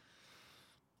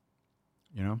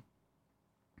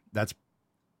 That's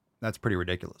pretty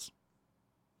ridiculous.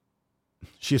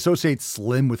 She associates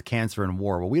slim with cancer and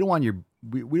war. Well, we don't want you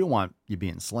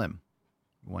being slim.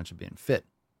 We want you being fit.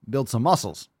 Build some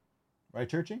muscles. Right,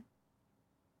 Churchy?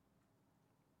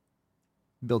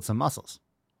 Build some muscles.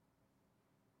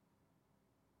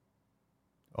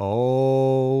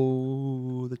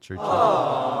 Oh, the Churchy.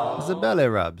 The belly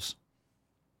rubs.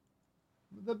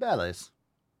 The bellies.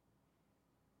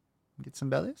 Get some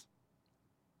bellies.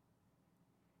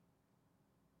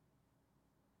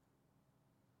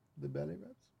 The belly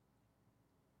rubs.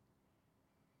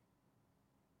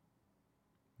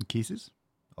 Kisses.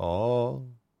 Oh,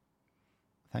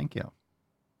 thank you.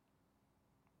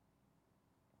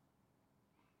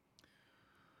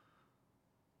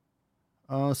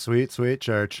 Oh, sweet, sweet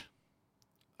church.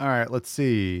 All right, let's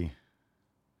see.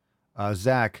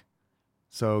 Zach.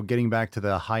 So getting back to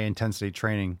the high intensity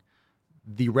training,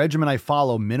 the regimen I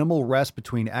follow, minimal rest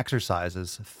between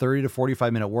exercises, 30 to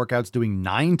 45 minute workouts, doing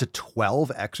 9 to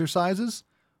 12 exercises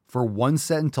for one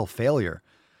set until failure.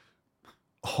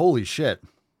 Holy shit.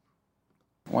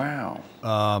 Wow.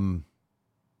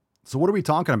 So what are we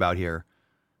talking about here?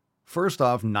 First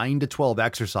off, 9 to 12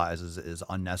 exercises is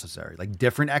unnecessary. Like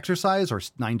different exercise or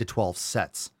 9 to 12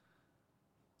 sets.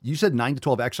 You said 9 to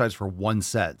 12 exercises for one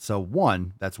set. So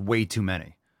one, that's way too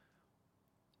many.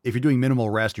 If you're doing minimal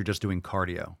rest, you're just doing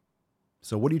cardio.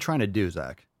 So what are you trying to do,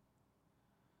 Zach?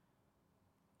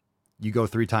 You go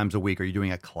 3 times a week. Are you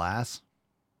doing a class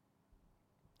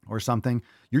or something?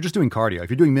 You're just doing cardio.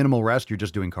 If you're doing minimal rest, you're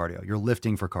just doing cardio. You're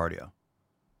lifting for cardio.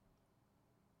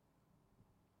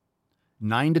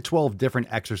 9 to 12 different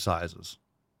exercises.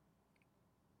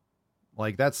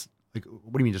 Like that's like,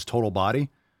 what do you mean? Just total body?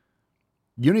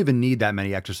 You don't even need that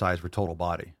many exercises for total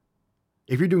body.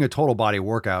 If you're doing a total body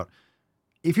workout,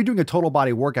 you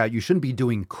shouldn't be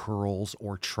doing curls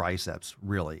or triceps,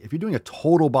 really. If you're doing a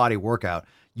total body workout,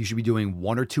 you should be doing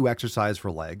 1 or 2 exercises for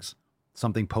legs,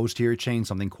 something posterior chain,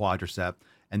 something quadricep,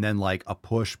 and then like a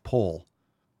push pull.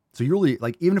 So you're really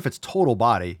like, even if it's total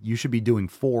body, you should be doing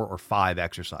 4 or 5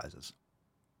 exercises.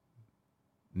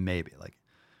 Maybe like,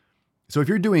 so if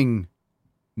you're doing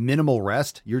minimal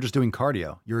rest, you're just doing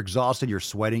cardio. You're exhausted, you're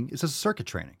sweating. It's just circuit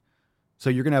training. So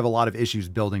you're going to have a lot of issues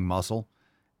building muscle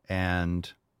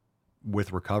and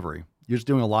with recovery. You're just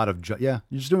doing a lot of you're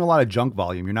just doing a lot of junk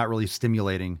volume. You're not really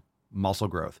stimulating muscle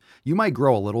growth. You might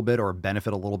grow a little bit or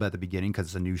benefit a little bit at the beginning because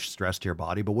it's a new stress to your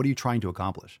body, but what are you trying to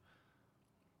accomplish?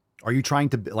 Are you trying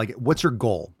to, like, what's your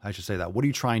goal? I should say that. What are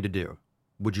you trying to do?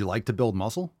 Would you like to build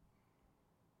muscle?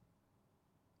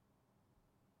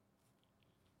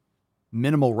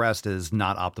 Minimal rest is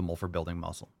not optimal for building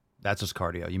muscle. That's just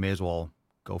cardio. You may as well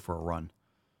go for a run.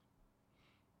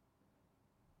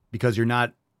 Because you're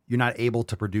not able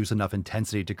to produce enough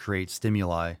intensity to create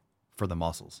stimuli for the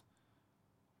muscles.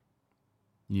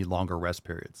 You need longer rest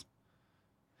periods.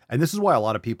 And this is why a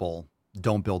lot of people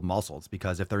don't build muscles,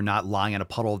 because if they're not lying in a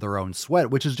puddle of their own sweat,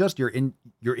 which is just you're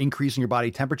increasing your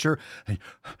body temperature and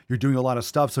you're doing a lot of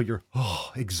stuff, so you're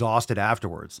exhausted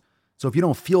afterwards. So if you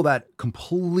don't feel that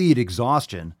complete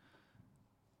exhaustion,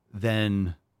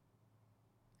 then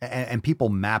and people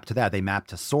map to that. They map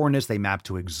to soreness, they map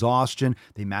to exhaustion,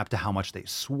 they map to how much they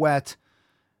sweat,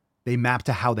 they map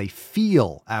to how they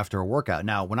feel after a workout.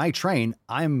 Now, when I train,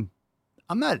 I'm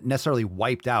not necessarily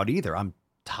wiped out either. I'm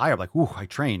tired, like, ooh, I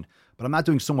trained, but I'm not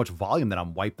doing so much volume that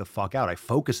I'm wiped the fuck out. I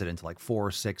focus it into like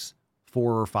 4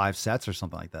 or 5 sets or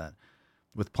something like that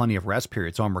with plenty of rest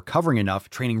periods. So I'm recovering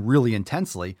enough, training really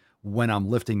intensely when I'm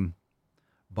lifting,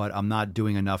 but I'm not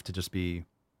doing enough to just be,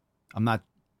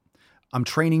 I'm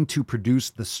training to produce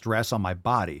the stress on my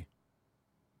body.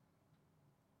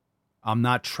 I'm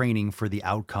not training for the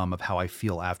outcome of how I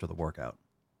feel after the workout.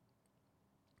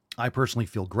 I personally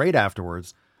feel great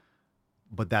afterwards,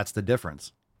 but that's the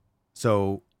difference.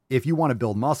 So if you want to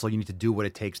build muscle, you need to do what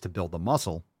it takes to build the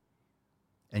muscle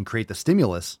and create the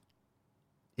stimulus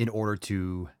in order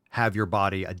to have your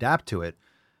body adapt to it.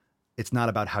 It's not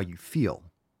about how you feel.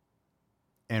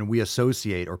 And we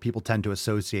associate, or people tend to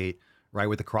associate, right,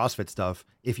 with the CrossFit stuff.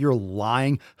 If you're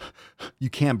lying, you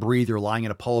can't breathe, you're lying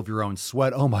in a puddle of your own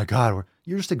sweat. Oh my God,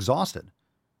 you're just exhausted.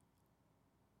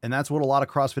 And that's what a lot of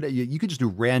CrossFit, you could just do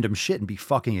random shit and be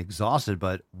fucking exhausted,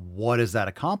 but what is that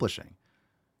accomplishing?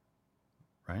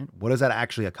 Right? What is that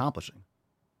actually accomplishing?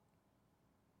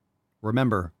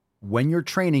 Remember, when you're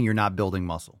training, you're not building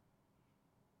muscle.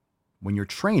 When you're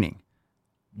training,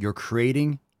 you're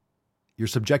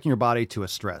subjecting your body to a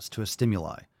stress, to a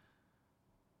stimuli.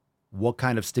 What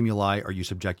kind of stimuli are you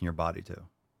subjecting your body to?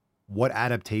 What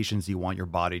adaptations do you want your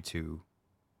body to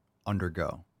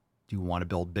undergo? Do you want to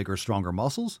build bigger, stronger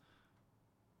muscles?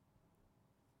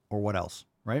 Or what else,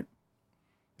 right?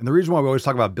 And the reason why we always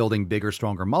talk about building bigger,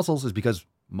 stronger muscles is because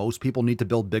most people need to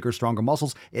build bigger, stronger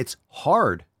muscles. It's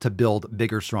hard to build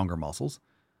bigger, stronger muscles.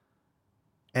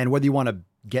 And whether you want to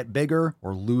get bigger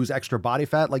or lose extra body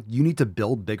fat, like, you need to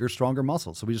build bigger, stronger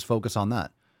muscles. So we just focus on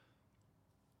that.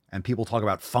 And people talk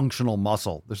about functional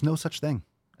muscle. There's no such thing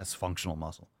as functional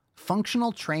muscle.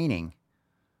 Functional training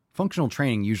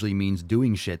usually means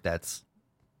doing shit that's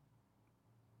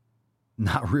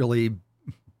not really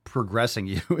progressing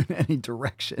you in any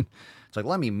direction. It's like,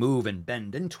 let me move and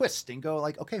bend and twist and go,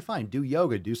 like, okay, fine, do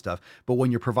yoga, do stuff. But when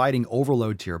you're providing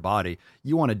overload to your body,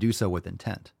 you want to do so with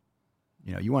intent.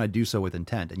 You want to do so with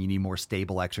intent, and you need more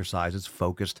stable exercises,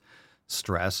 focused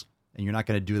stress. And you're not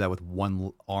going to do that with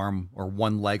one arm or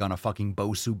one leg on a fucking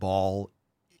Bosu ball,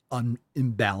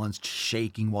 imbalanced,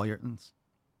 shaking while you're...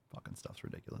 Fucking stuff's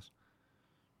ridiculous.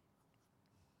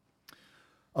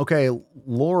 Okay,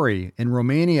 Lori, in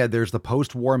Romania, there's the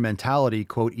post-war mentality,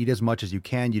 quote, eat as much as you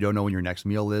can. You don't know when your next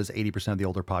meal is. 80% of the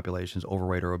older population is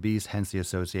overweight or obese, hence the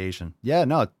association. Yeah,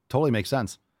 no, it totally makes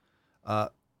sense. A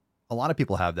lot of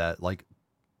people have that. Like,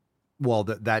 well,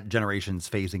 that generation's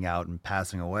phasing out and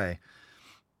passing away.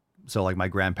 So like my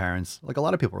grandparents, like a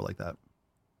lot of people were like that.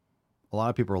 A lot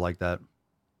of people were like that.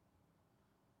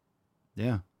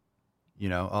 Yeah.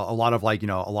 A lot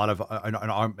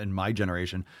of in my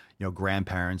generation,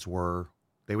 grandparents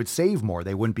they would save more.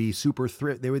 They wouldn't be super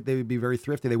thrift. They would be very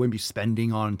thrifty. They wouldn't be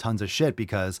spending on tons of shit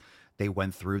because they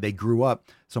grew up.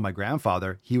 So my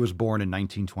grandfather, he was born in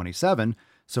 1927.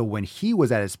 So when he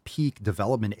was at his peak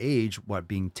development age,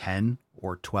 being 10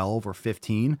 or 12 or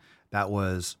 15, that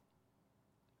was,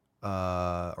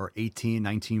 or 18,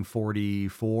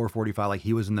 1944, 45, like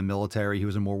he was in the military, he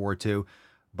was in World War II,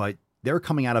 but they're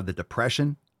coming out of the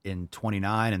Depression in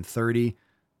 29 and 30.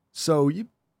 So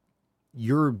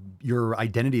your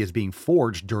identity is being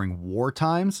forged during war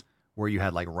times where you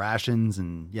had like rations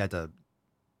and you had to,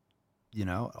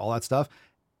 all that stuff.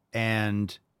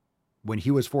 And when he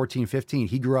was 14, 15,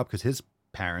 he grew up because his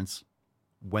parents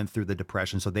went through the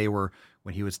Depression. So they were,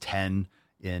 when he was 10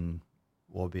 in,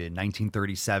 what would be in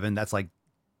 1937, that's like,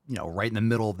 right in the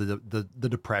middle of the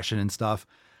Depression and stuff.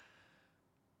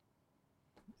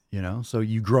 So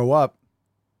you grow up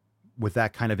with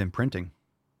that kind of imprinting.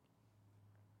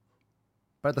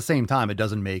 But at the same time, it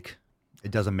doesn't make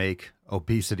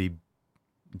obesity,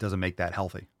 it doesn't make that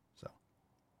healthy.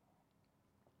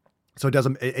 So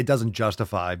it doesn't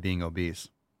justify being obese.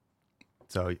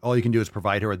 So all you can do is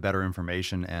provide her with better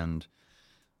information and,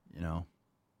 you know.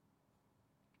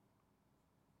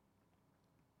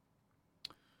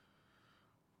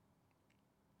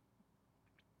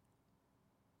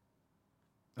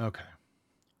 Okay.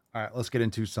 All right, let's get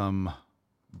into some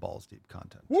balls deep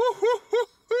content. Woo-hoo-hoo-hoo!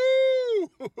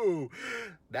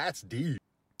 That's deep.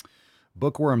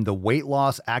 Bookworm, the weight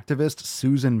loss activist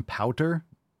Susan Powter,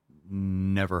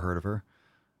 never heard of her,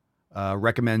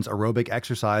 recommends aerobic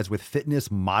exercise with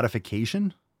fitness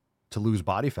modification to lose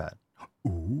body fat.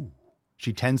 Ooh.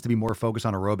 She tends to be more focused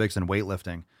on aerobics and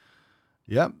weightlifting.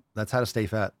 Yep, that's how to stay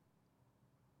fat.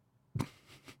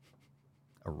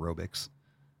 Aerobics.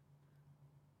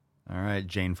 All right,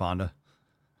 Jane Fonda.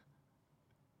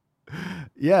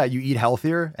 Yeah, you eat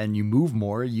healthier and you move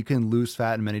more. You can lose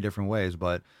fat in many different ways,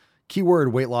 but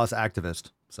keyword weight loss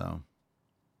activist. So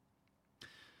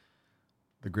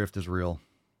the grift is real.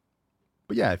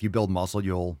 But yeah, if you build muscle,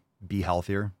 you'll be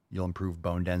healthier. You'll improve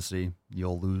bone density.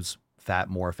 You'll lose fat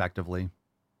more effectively.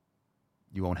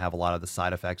 You won't have a lot of the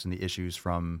side effects and the issues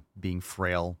from being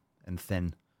frail and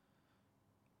thin.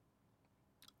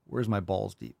 Where's my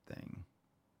balls deep thing?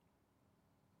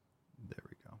 There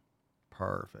we go.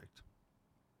 Perfect.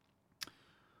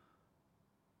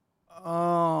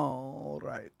 All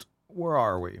right. Where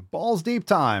are we? Balls deep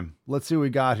time. Let's see what we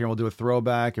got here. We'll do a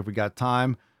throwback if we got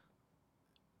time.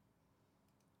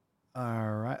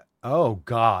 All right. Oh,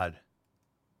 God.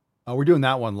 Oh, we're doing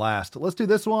that one last. Let's do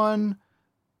this one.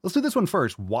 Let's do this one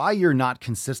first. Why you're not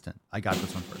consistent. I got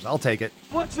this one first. I'll take it.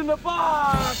 What's in the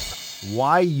box?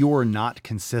 Why you're not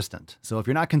consistent. So if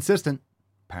you're not consistent,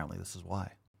 apparently this is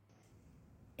why.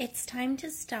 It's time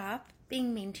to stop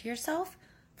being mean to yourself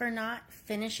for not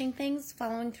finishing things,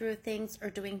 following through with things, or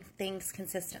doing things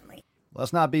consistently.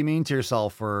 Let's not be mean to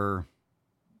yourself for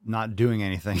not doing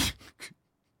anything.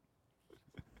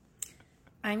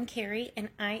 I'm Carrie, and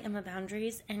I am a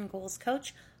boundaries and goals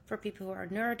coach for people who are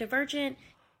neurodivergent.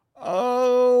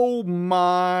 Oh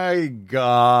my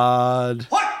God.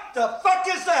 What the fuck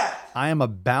is that? I am a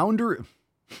boundaries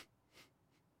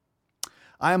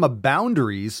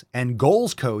and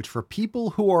goals coach for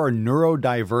people who are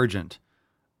neurodivergent.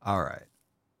 All right.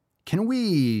 Can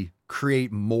we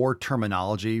create more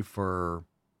terminology for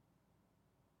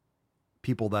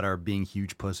people that are being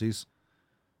huge pussies?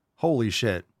 Holy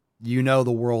shit. You know,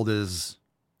 the world is,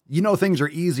 you know, things are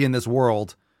easy in this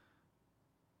world.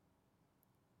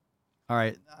 All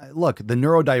right. Look, the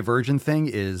neurodivergent thing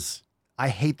is, I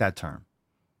hate that term.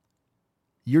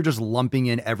 You're just lumping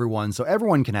in everyone so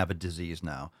everyone can have a disease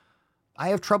now. I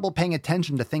have trouble paying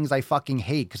attention to things I fucking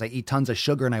hate because I eat tons of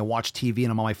sugar and I watch TV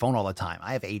and I'm on my phone all the time.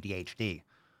 I have ADHD.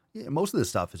 Yeah, most of this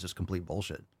stuff is just complete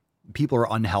bullshit. People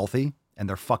are unhealthy and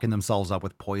they're fucking themselves up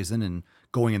with poison and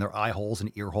going in their eye holes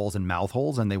and ear holes and mouth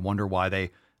holes, and they wonder why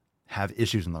they have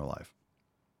issues in their life.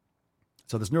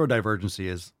 So this neurodivergency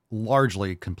is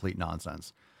largely complete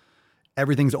nonsense.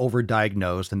 Everything's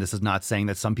overdiagnosed, and this is not saying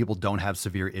that some people don't have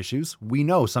severe issues. We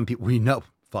know some people, we know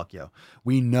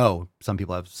some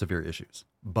people have severe issues,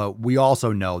 but we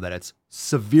also know that it's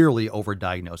severely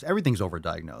overdiagnosed. Everything's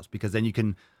overdiagnosed because then you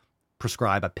can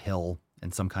prescribe a pill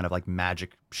and some kind of like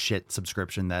magic shit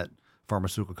subscription that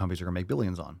pharmaceutical companies are going to make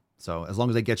billions on. So as long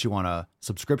as they get you on a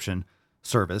subscription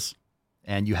service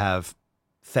and you have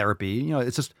therapy, you know,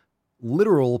 it's just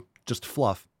literal, just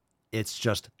fluff. It's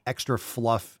just extra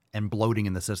fluff and bloating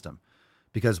in the system.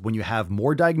 Because when you have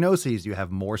more diagnoses, you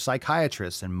have more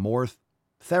psychiatrists and more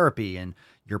therapy, and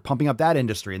you're pumping up that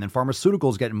industry, and then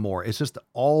pharmaceuticals getting more. It's just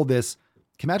all this.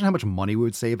 Can you imagine how much money we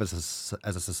would save as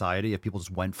a society if people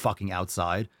just went fucking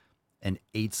outside and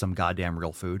ate some goddamn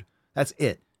real food? That's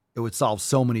it. It would solve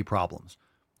so many problems.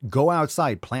 Go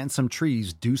outside, plant some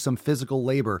trees, do some physical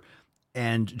labor,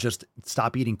 and just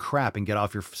stop eating crap and get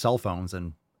off your cell phones,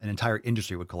 and an entire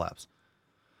industry would collapse.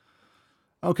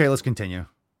 Okay, let's continue.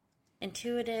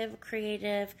 Intuitive,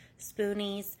 creative,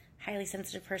 spoonies, highly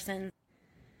sensitive person.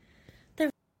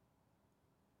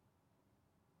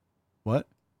 What?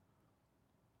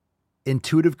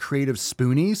 Intuitive, creative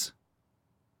spoonies?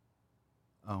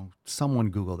 Oh, someone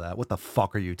Google that. What the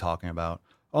fuck are you talking about?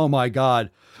 Oh my God.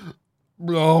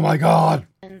 Oh my God.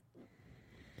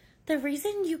 The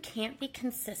reason you can't be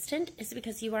consistent is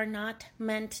because you are not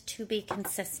meant to be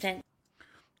consistent.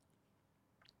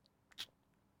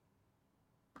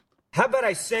 How about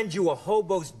I send you a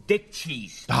hobo's dick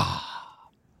cheese?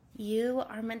 You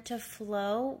are meant to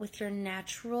flow with your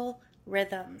natural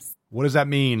rhythms. What does that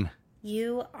mean?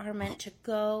 You are meant to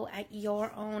go at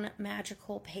your own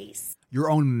magical pace.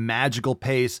 Your own magical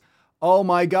pace. Oh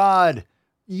my God.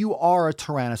 You are a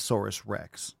Tyrannosaurus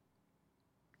Rex.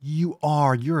 You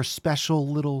are. You're a special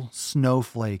little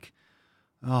snowflake.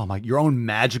 Oh my, your own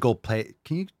magical pace.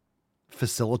 Can you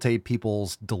facilitate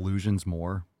people's delusions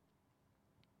more?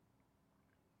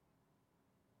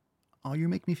 Oh, you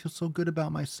make me feel so good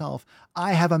about myself.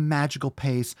 I have a magical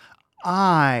pace.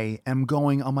 I am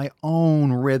going on my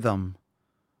own rhythm.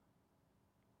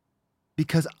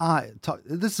 Because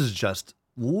this is just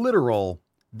literal.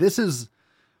 This is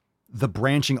the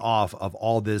branching off of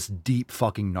all this deep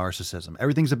fucking narcissism.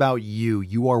 Everything's about you.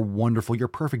 You are wonderful. You're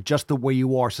perfect just the way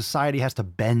you are. Society has to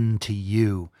bend to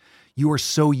you. You are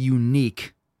so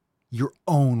unique. Your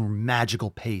own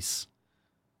magical pace.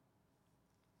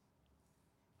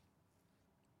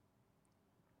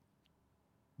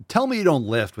 Tell me you don't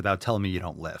lift without telling me you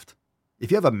don't lift.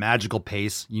 If you have a magical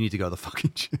pace, you need to go to the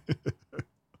fucking gym.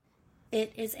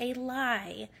 It is a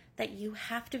lie that you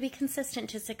have to be consistent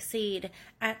to succeed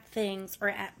at things or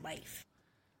at life.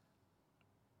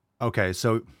 Okay,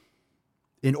 so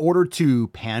in order to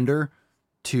pander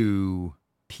to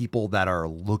people that are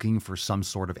looking for some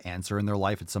sort of answer in their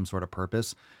life and some sort of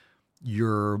purpose,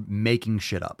 you're making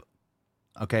shit up.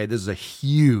 Okay, this is a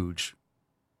huge,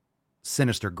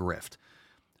 sinister grift.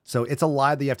 So it's a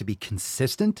lie that you have to be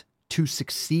consistent to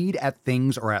succeed at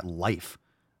things or at life.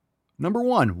 Number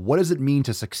one, what does it mean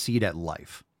to succeed at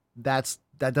life? That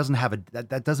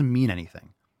doesn't mean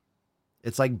anything.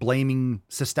 It's like blaming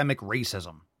systemic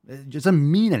racism. It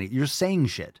doesn't mean anything. You're just saying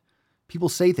shit. People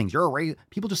say things.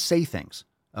 People just say things.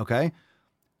 Okay?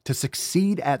 To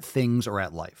succeed at things or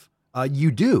at life.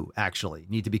 You do actually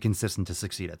need to be consistent to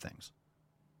succeed at things.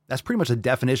 That's pretty much the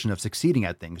definition of succeeding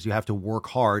at things. You have to work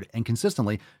hard and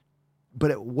consistently.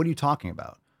 But what are you talking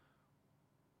about?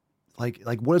 Like,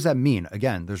 what does that mean?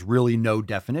 Again, there's really no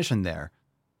definition there.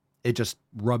 It just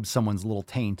rubs someone's little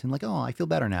taint and like, oh, I feel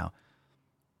better now.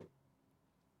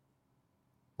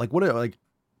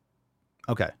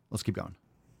 Okay, let's keep going.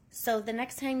 So the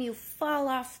next time you fall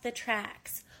off the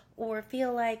tracks or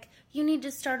feel like you need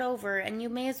to start over, and you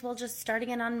may as well just start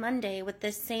again on Monday with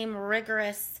this same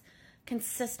rigorous,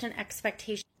 consistent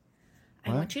expectation.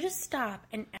 What? I want you to stop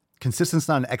and Consistency's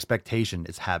not an expectation,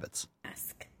 it's habits.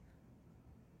 ask,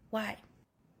 why?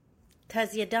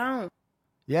 Because you don't.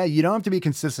 Yeah, you don't have to be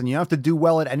consistent. You don't have to do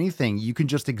well at anything. You can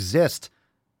just exist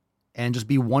and just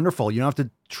be wonderful. You don't have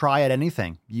to try at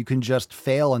anything. You can just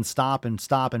fail and stop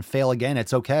and fail again.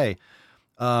 It's okay.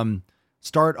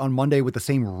 Start on Monday with the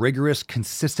same rigorous,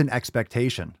 consistent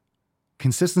expectation.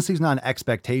 Consistency is not an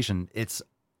expectation. It's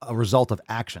a result of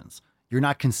actions. You're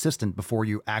not consistent before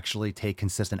you actually take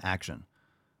consistent action.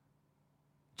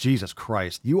 Jesus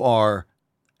Christ, you are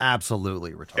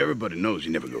absolutely retarded. Everybody knows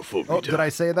you never go full retail. Oh, did I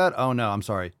say that? Oh, no, I'm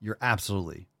sorry. You're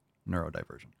absolutely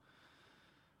neurodivergent.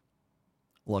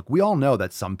 Look, we all know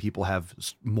that some people have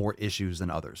more issues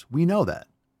than others. We know that.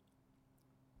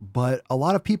 But a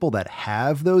lot of people that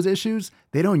have those issues,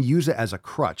 they don't use it as a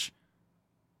crutch.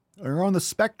 They're on the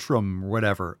spectrum or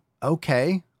whatever.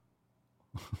 Okay.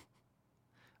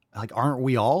 Like, aren't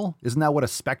we all? Isn't that what a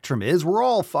spectrum is? We're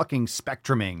all fucking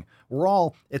spectruming.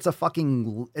 It's a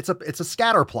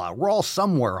scatter plot. We're all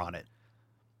somewhere on it.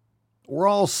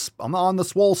 I'm on the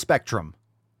swole spectrum.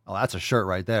 Oh, that's a shirt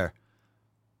right there.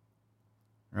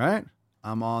 Right?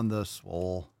 I'm on the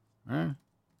swole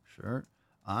shirt.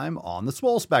 I'm on the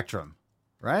swole spectrum.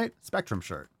 Right? Spectrum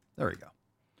shirt. There we go.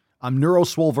 I'm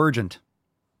neuroswolvergent.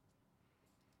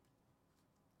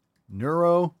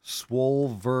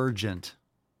 Neuroswolvergent.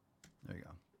 There you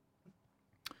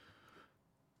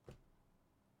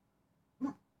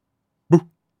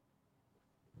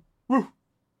go.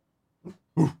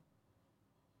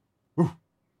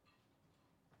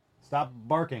 Stop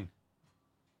barking.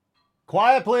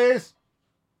 Quiet, please.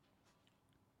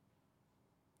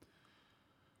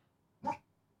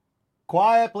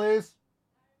 Quiet, please.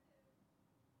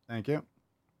 Thank you.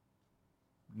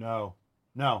 No.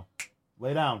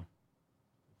 Lay down.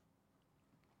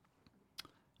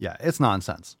 Yeah, it's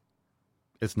nonsense.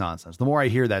 It's nonsense. The more I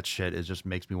hear that shit, it just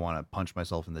makes me want to punch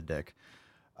myself in the dick.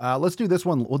 Let's do this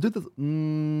one. We'll do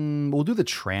the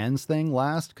trans thing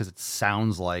last because it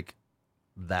sounds like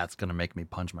that's gonna make me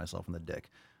punch myself in the dick.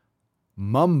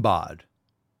 Mumbod.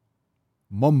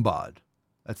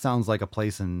 That sounds like a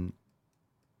place in.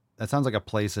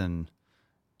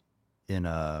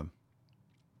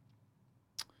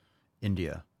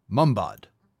 India. Mumbod.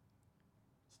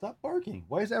 Stop barking.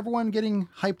 Why is everyone getting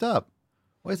hyped up?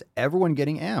 Why is everyone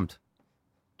getting amped?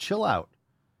 Chill out.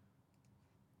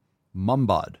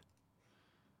 Mumbod.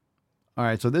 All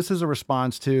right, so this is a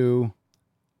response to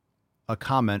a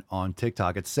comment on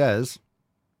TikTok. It says,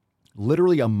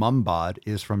 literally a mum bod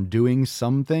is from doing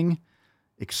something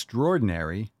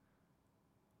extraordinary,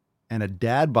 and a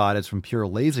dad bod is from pure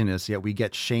laziness, yet we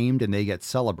get shamed and they get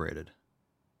celebrated.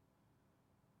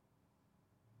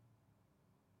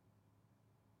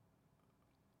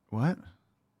 What?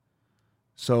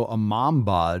 So a mom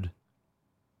bod,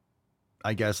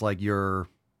 I guess, like you're,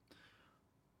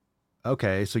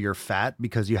 okay, so you're fat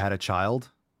because you had a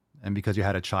child, and because you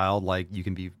had a child, like you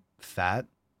can be fat.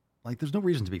 Like there's no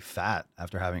reason to be fat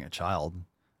after having a child.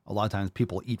 A lot of times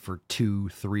people eat for 2,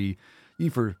 3,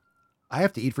 I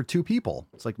have to eat for 2 people.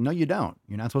 It's like, no, you don't.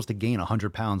 You're not supposed to gain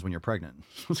 100 pounds when you're pregnant.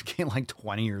 You're supposed to gain like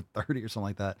 20 or 30 or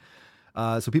something like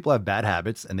that. So people have bad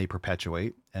habits and they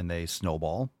perpetuate and they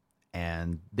snowball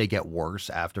and they get worse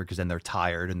after, because then they're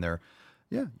tired and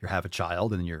you have a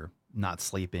child and you're not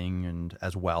sleeping and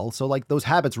as well. So like those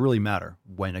habits really matter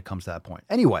when it comes to that point.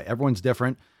 Anyway, everyone's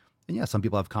different. And yeah, some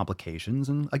people have complications.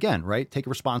 And again, right, take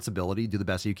responsibility, do the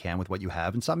best you can with what you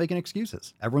have, and stop making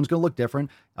excuses. Everyone's going to look different.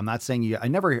 I'm not saying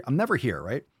I'm never here,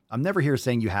 right? I'm never here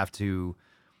saying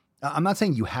I'm not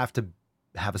saying you have to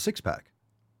have a 6-pack.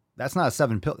 That's not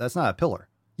that's not a pillar.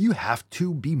 You have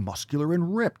to be muscular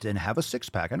and ripped and have a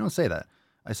 6-pack. I don't say that.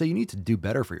 I say you need to do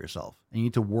better for yourself, and you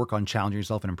need to work on challenging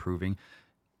yourself and improving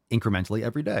incrementally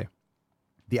every day.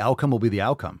 The outcome will be the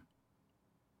outcome.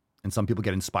 And some people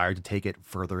get inspired to take it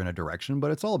further in a direction, but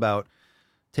it's all about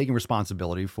taking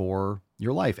responsibility for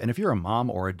your life. And if you're a mom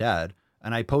or a dad,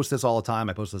 and I post this all the time,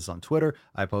 I post this on Twitter,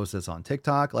 I post this on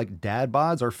TikTok, like dad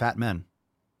bods are fat men.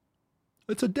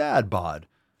 It's a dad bod.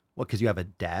 What, because you have a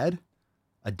dad?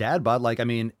 A dad bod, like, I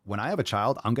mean, when I have a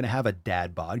child, I'm going to have a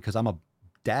dad bod because I'm a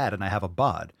dad and I have a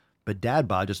bod. But dad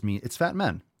bod just means it's fat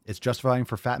men. It's justifying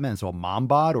for fat men. So a mom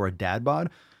bod or a dad bod,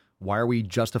 why are we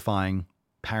justifying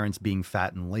parents being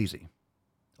fat and lazy?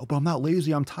 Oh, but I'm not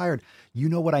lazy. I'm tired. You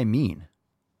know what I mean?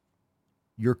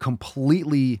 You're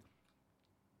completely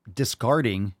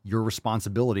discarding your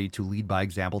responsibility to lead by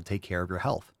example, take care of your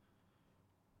health.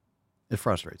 It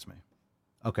frustrates me.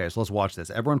 Okay, so let's watch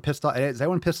this. Everyone pissed off? Is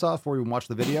everyone pissed off before we watch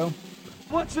the video?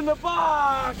 What's in the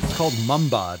box? It's called mum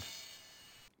bod.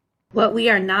 What we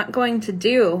are not going to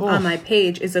do on my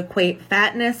page is equate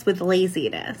fatness with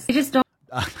laziness. I just don't.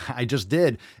 I just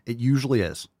did. It usually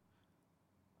is.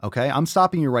 Okay, I'm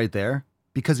stopping you right there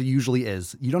because it usually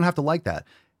is. You don't have to like that.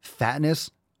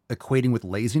 Fatness equating with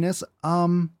laziness.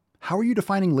 How are you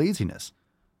defining laziness?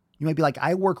 You might be like,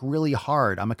 I work really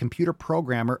hard. I'm a computer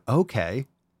programmer. Okay.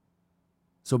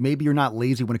 So maybe you're not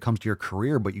lazy when it comes to your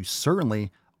career, but you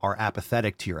certainly are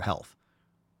apathetic to your health.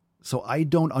 So I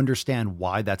don't understand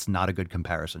why that's not a good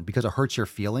comparison, because it hurts your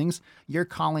feelings. You're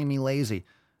calling me lazy.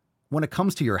 When it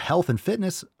comes to your health and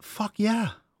fitness, fuck yeah.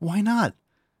 Why not?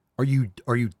 Are you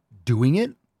doing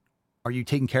it? Are you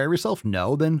taking care of yourself?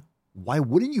 No, then why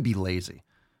wouldn't you be lazy?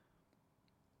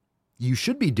 You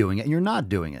should be doing it and you're not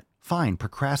doing it. Fine.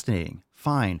 Procrastinating.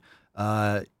 Fine.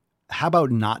 How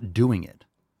about not doing it?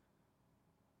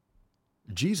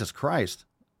 Jesus Christ.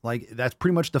 Like, that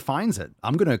pretty much defines it.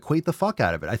 I'm going to equate the fuck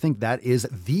out of it. I think that is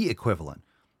the equivalent.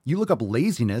 You look up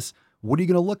laziness. What are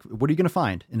you going to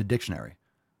find in a dictionary?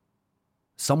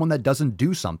 Someone that doesn't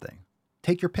do something.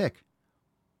 Take your pick.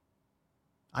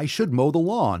 I should mow the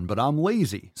lawn, but I'm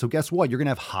lazy. So guess what? You're going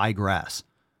to have high grass.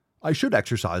 I should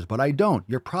exercise, but I don't.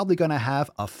 You're probably going to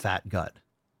have a fat gut.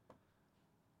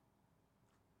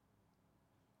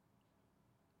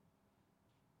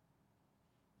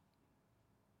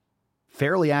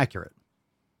 Fairly accurate.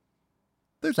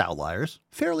 There's outliers.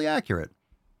 Fairly accurate.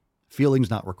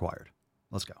 Feelings not required.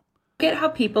 Let's go. Get how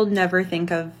people never think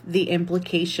of the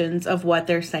implications of what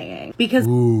they're saying. Because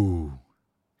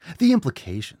the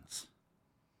implications.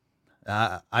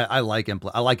 I like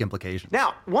implications.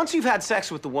 Now, once you've had sex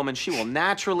with the woman, she will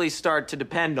naturally start to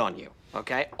depend on you.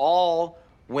 Okay? All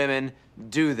women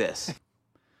do this.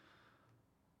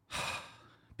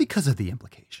 Because of the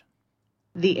implication.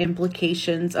 The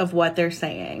implications of what they're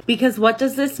saying. Because what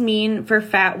does this mean for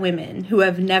fat women who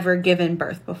have never given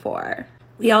birth before?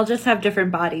 We all just have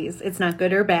different bodies. It's not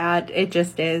good or bad. It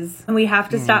just is. And we have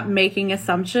to stop making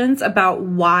assumptions about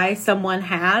why someone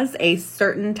has a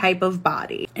certain type of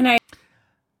body. And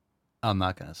I'm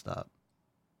not going to stop.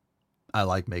 I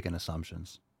like making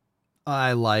assumptions.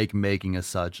 I like making a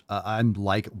such. I'm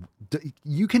like,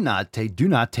 you cannot do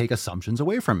not take assumptions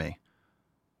away from me.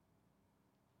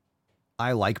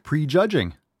 I like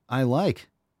prejudging. I like.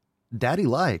 Daddy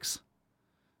likes.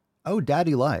 Oh,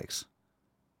 daddy likes.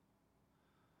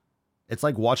 It's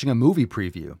like watching a movie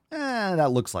preview.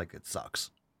 That looks like it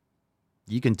sucks.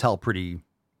 You can tell pretty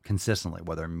consistently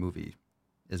whether a movie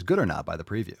is good or not by the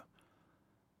preview.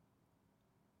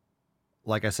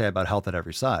 Like I say about Health at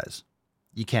Every Size,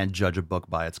 you can't judge a book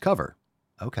by its cover.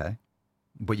 Okay.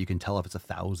 But you can tell if it's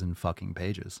 1,000 fucking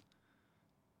pages.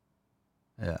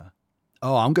 Yeah.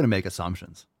 Oh, I'm going to make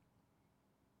assumptions.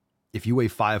 If you weigh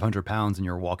 500 pounds and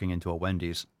you're walking into a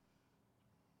Wendy's,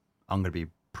 I'm going to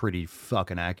be pretty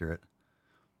fucking accurate.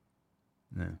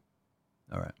 Yeah.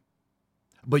 All right.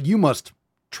 But you must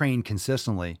train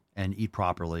consistently and eat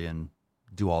properly and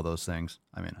do all those things.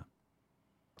 I mean,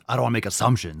 I don't want to make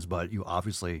assumptions, but you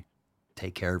obviously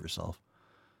take care of yourself.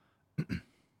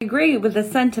 I agree with the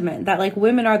sentiment that like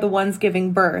women are the ones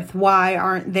giving birth. Why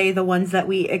aren't they the ones that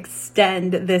we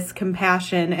extend this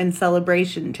compassion and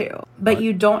celebration to? But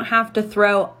you don't have to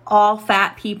throw all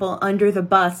fat people under the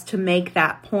bus to make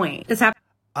that point.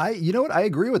 You know what? I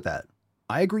agree with that.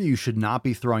 I agree you should not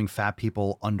be throwing fat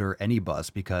people under any bus,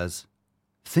 because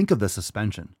think of the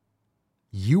suspension.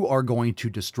 You are going to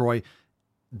destroy.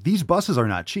 These buses are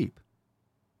not cheap.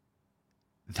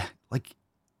 Like,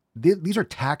 these are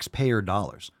taxpayer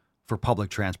dollars for public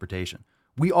transportation.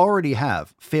 We already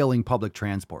have failing public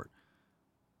transport.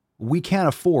 We can't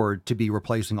afford to be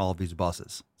replacing all of these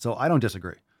buses. So I don't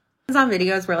disagree. On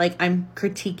videos where like I'm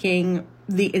critiquing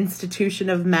the institution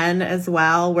of men as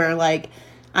well, where like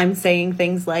I'm saying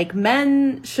things like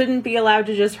men shouldn't be allowed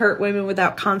to just hurt women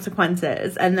without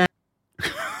consequences. And then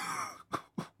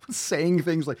saying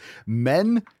things like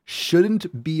men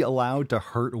shouldn't be allowed to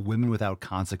hurt women without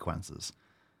consequences.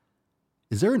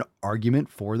 Is there an argument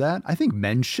for that? I think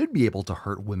men should be able to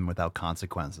hurt women without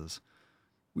consequences.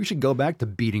 We should go back to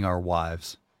beating our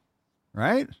wives,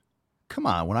 right? Come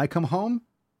on. When I come home,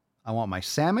 I want my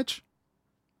sandwich.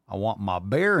 I want my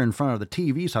beer in front of the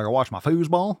TV so I can watch my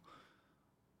foosball.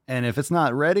 And if it's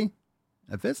not ready,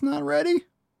 I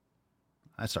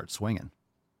start swinging.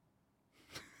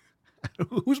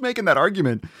 Who's making that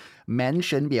argument? Men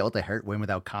shouldn't be able to hurt women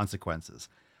without consequences.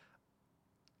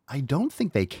 I don't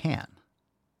think they can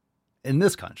in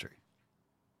this country.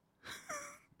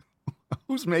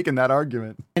 Who's making that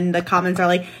argument? And the comments are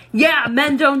like, yeah,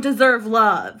 men don't deserve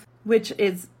love, which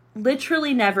is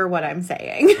literally never what I'm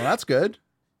saying. Well, that's good.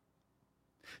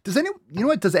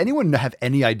 Does anyone have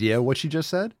any idea what she just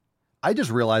said? I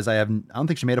just realized I don't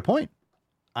think she made a point.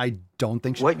 I don't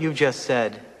think she... What you just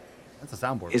said... That's a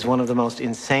soundboard. ...is one of the most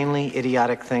insanely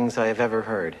idiotic things I have ever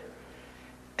heard.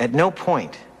 At no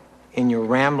point in your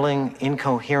rambling,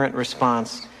 incoherent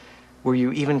response were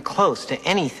you even close to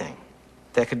anything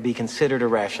that could be considered a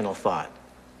rational thought.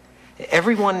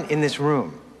 Everyone in this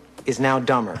room is now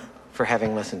dumber for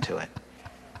having listened to it.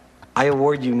 I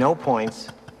award you no points,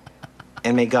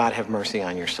 and may God have mercy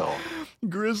on your soul.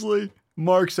 Grizzly.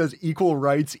 Mark says equal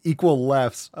rights, equal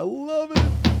lefts. I love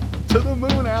it. To the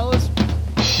moon, Alice.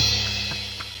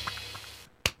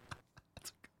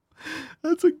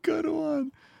 That's a good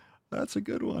one. That's a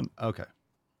good one. Okay.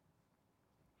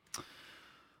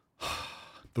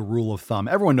 The rule of thumb.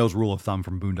 Everyone knows rule of thumb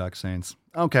from Boondock Saints.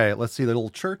 Okay, let's see the little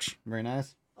church. Very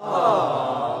nice.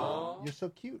 Aww. You're so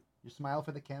cute. You smile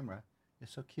for the camera. You're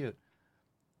so cute.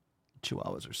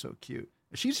 Chihuahuas are so cute.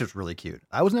 She's just really cute.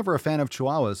 I was never a fan of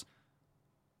Chihuahuas,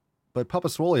 but Papa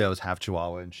Swolio is half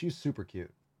Chihuahua, and she's super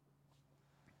cute.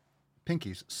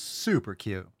 Pinky's super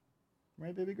cute.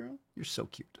 Right, baby girl? You're so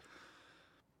cute.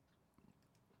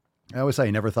 I always say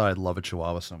I never thought I'd love a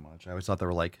Chihuahua so much. I always thought they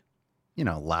were like, you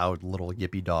know, loud little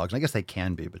yippy dogs. And I guess they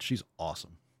can be, but she's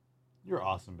awesome. You're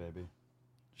awesome, baby.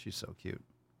 She's so cute.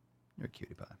 You're a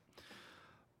cutie pie.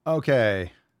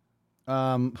 Okay.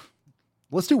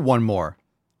 Let's do one more.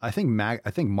 I think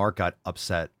Mark got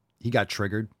upset. He got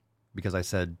triggered because I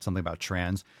said something about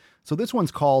trans. So this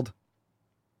one's called,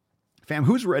 fam,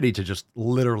 who's ready to just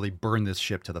literally burn this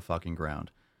ship to the fucking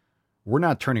ground? We're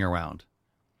not turning around.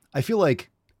 I feel like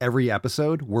every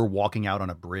episode we're walking out on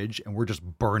a bridge and we're just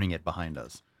burning it behind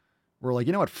us. We're like,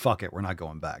 you know what? Fuck it. We're not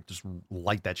going back. Just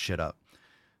light that shit up.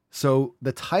 So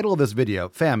the title of this video,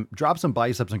 fam, drop some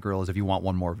biceps and gorillas if you want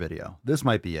one more video. This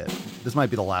might be it. This might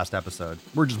be the last episode.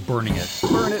 We're just burning it.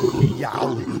 Burn it.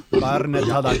 Yow. Burn it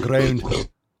to the ground.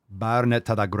 Burn it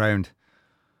to the ground.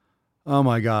 Oh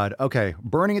my God. Okay.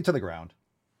 Burning it to the ground.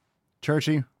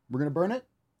 Churchy, we're going to burn it?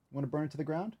 You want to burn it to the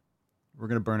ground? We're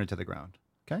going to burn it to the ground.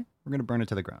 Okay? We're going to burn it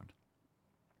to the ground.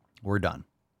 We're done.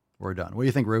 We're done. What do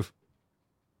you think, Roof?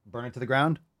 Burn it to the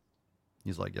ground?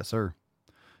 He's like, yes, sir.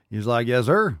 He's like, yes,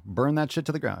 sir. Burn that shit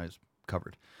to the ground. He's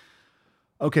covered.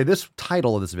 Okay, this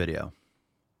title of this video.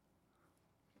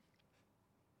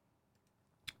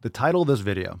 The title of this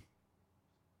video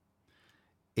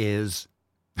is...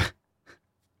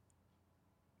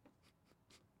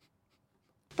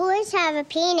 Boys have a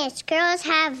penis. Girls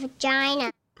have a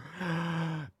vagina.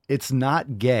 It's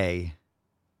not gay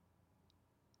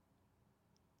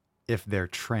if they're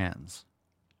trans.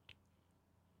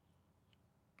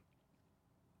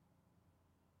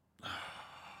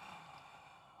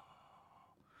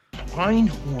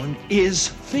 Einhorn is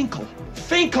Finkel.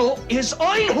 Finkel is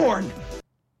Einhorn!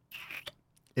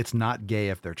 It's not gay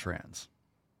if they're trans.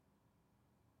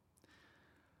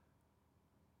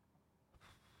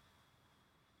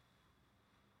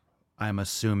 I'm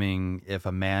assuming if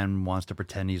a man wants to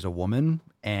pretend he's a woman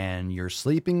and you're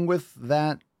sleeping with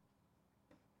that,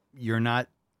 you're not.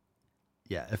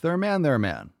 Yeah, if they're a man, they're a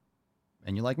man.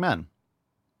 And you like men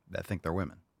that think they're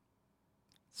women.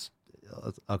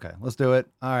 Okay, let's do it.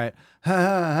 All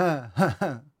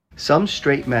right. Some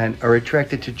straight men are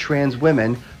attracted to trans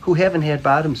women who haven't had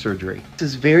bottom surgery.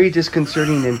 This is very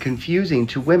disconcerting and confusing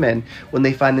to women when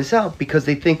they find this out, because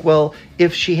they think, well,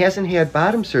 if she hasn't had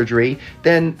bottom surgery,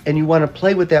 then, and you want to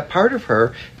play with that part of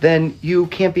her, then you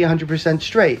can't be 100%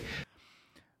 straight.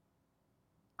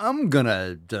 I'm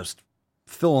gonna just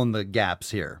fill in the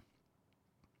gaps here.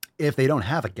 If they don't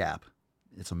have a gap,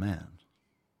 it's a man.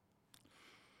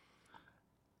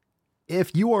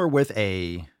 If you are with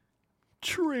a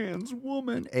trans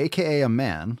woman, aka a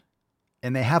man,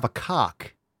 and they have a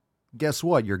cock, guess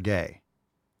what? You're gay.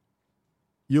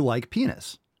 You like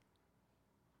penis.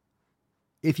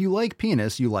 If you like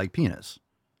penis, you like penis.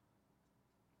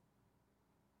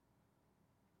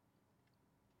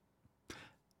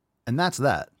 And that's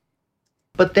that.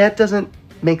 But that doesn't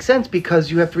make sense,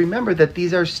 because you have to remember that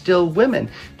these are still women.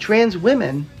 Trans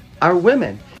women are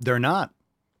women. They're not.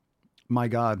 My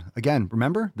God. Again,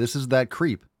 remember, this is that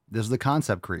creep. This is the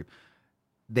concept creep.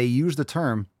 They use the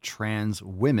term trans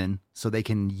women so they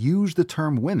can use the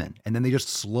term women, and then they just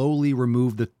slowly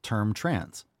remove the term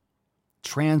trans.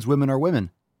 Trans women are women.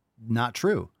 Not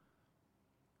true.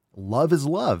 Love is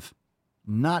love.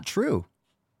 Not true.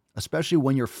 Especially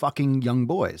when you're fucking young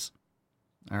boys.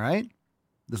 All right?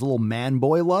 This little man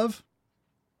boy love.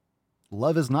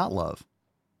 Love is not love.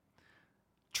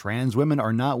 Trans women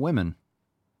are not women.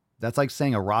 That's like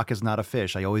saying a rock is not a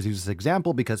fish. I always use this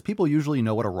example because people usually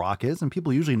know what a rock is and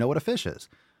people usually know what a fish is.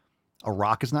 A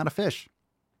rock is not a fish.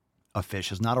 A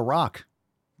fish is not a rock.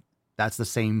 That's the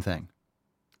same thing.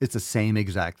 It's the same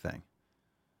exact thing.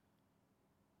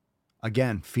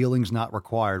 Again, feelings not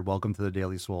required. Welcome to the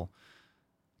Daily Swole.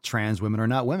 Trans women are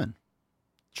not women.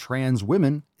 Trans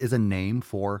women is a name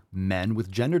for men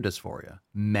with gender dysphoria.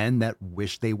 Men that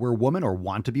wish they were women or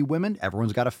want to be women.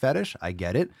 Everyone's got a fetish. I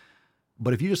get it.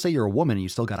 But if you just say you're a woman and you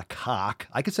still got a cock,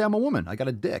 I could say I'm a woman. I got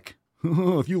a dick.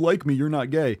 If you like me, you're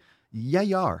not gay. Yeah,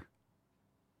 you are.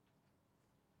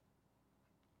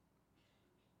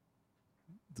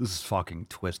 This is fucking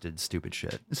twisted, stupid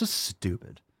shit. This is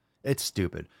stupid. It's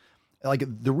stupid. Like,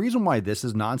 the reason why this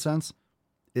is nonsense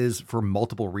is for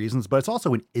multiple reasons, but it's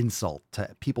also an insult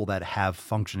to people that have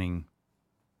functioning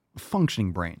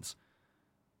brains.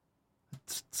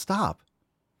 Stop.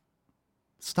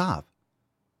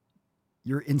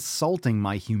 You're insulting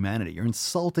my humanity. You're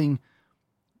insulting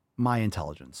my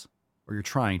intelligence, or you're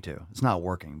trying to. It's not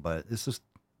working, but it's just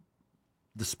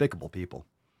despicable people.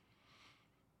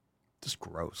 Just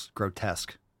gross,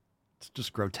 grotesque. It's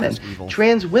just grotesque evil.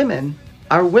 Trans women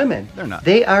are women. They're not.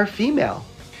 They are female.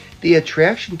 The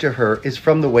attraction to her is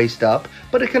from the waist up,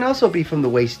 but it can also be from the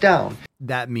waist down.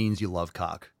 That means you love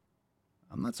cock.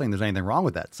 I'm not saying there's anything wrong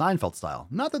with that. Seinfeld style.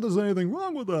 Not that there's anything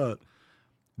wrong with that.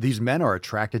 These men are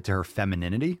attracted to her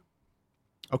femininity.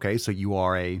 Okay, so you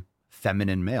are a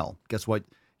feminine male. Guess what?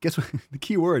 The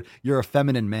key word, you're a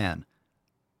feminine man.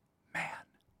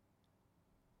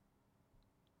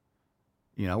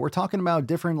 You know, we're talking about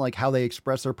different, like how they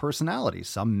express their personalities.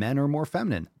 Some men are more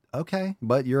feminine. Okay,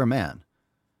 but you're a man.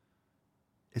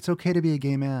 It's okay to be a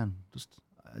gay man.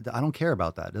 I don't care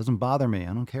about that. It doesn't bother me.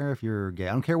 I don't care if you're gay.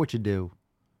 I don't care what you do.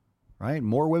 Right?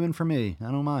 More women for me. I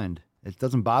don't mind. It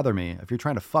doesn't bother me. If you're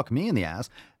trying to fuck me in the ass,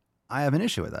 I have an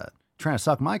issue with that. Trying to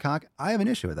suck my cock, I have an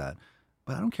issue with that.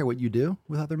 But I don't care what you do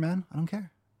with other men. I don't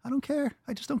care. I don't care.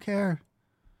 I just don't care.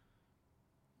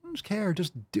 I don't just care.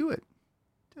 Just do it.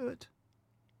 Do it.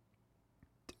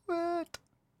 Do it.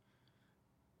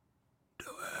 Do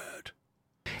it.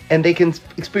 And they can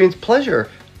experience pleasure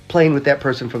playing with that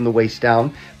person from the waist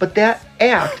down. But that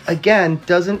act, again,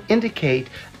 doesn't indicate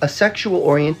a sexual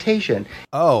orientation.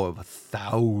 Oh,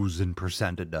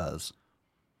 1,000% it does.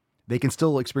 They can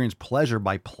still experience pleasure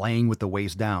by playing with the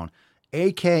waist down,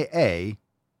 aka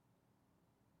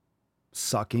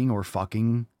sucking or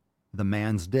fucking the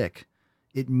man's dick.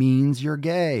 It means you're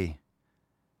gay.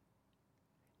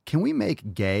 Can we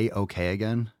make gay okay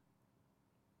again?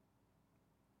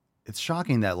 It's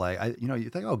shocking that, like, you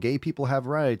think, oh, gay people have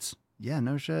rights. Yeah,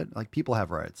 no shit. Like, people have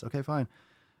rights. Okay, fine.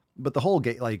 But the whole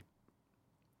gay, like,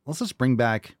 let's just bring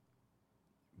back,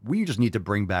 we just need to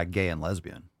bring back gay and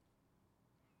lesbian.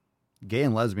 Gay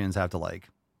and lesbians have to, like,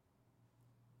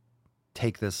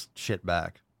 take this shit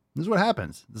back. This is what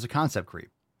happens. This is a concept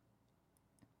creep.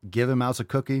 Give a mouse a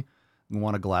cookie and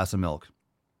want a glass of milk.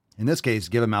 In this case,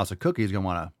 give a mouse a cookie, he's going to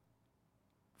want to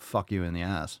fuck you in the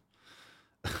ass.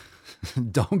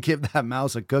 Don't give that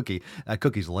mouse a cookie. That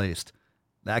cookie's laced.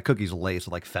 That cookie's laced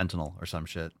with like fentanyl or some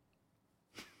shit.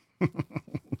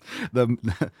 The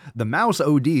mouse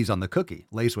ODs on the cookie,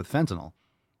 laced with fentanyl.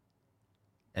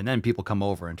 And then people come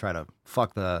over and try to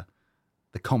fuck the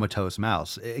comatose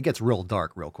mouse. It gets real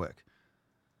dark real quick.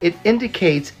 It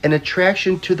indicates an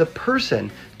attraction to the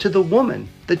person, to the woman,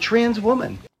 the trans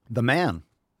woman. The man.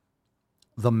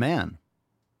 The man.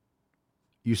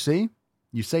 You see?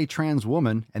 You say trans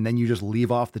woman, and then you just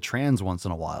leave off the trans once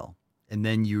in a while. And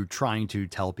then you're trying to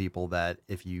tell people that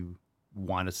if you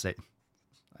want to say...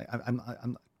 I'm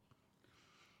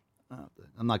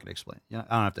not going to explain. Yeah,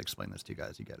 I don't have to explain this to you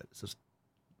guys. You get it. It's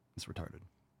retarded.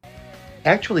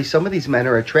 Actually, some of these men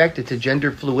are attracted to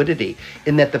gender fluidity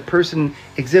in that the person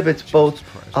exhibits both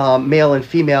male and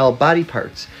female body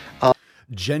parts.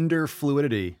 Gender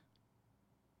fluidity.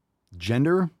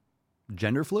 Gender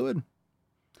fluid?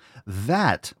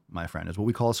 That, my friend, is what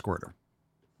we call a squirter.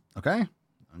 Okay?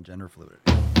 On gender fluidity.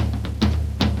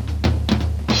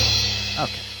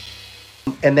 Okay.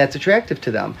 And that's attractive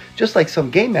to them. Just like some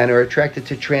gay men are attracted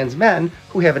to trans men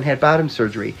who haven't had bottom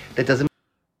surgery. That doesn't...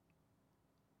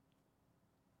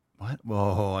 What?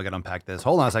 Whoa, I gotta unpack this.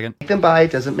 Hold on a second. Make them bi,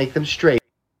 doesn't make them straight.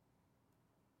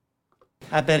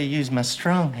 I better use my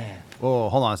strong hand. Oh,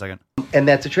 hold on a second. And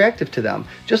that's attractive to them.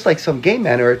 Just like some gay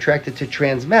men are attracted to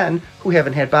trans men who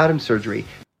haven't had bottom surgery.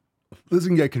 This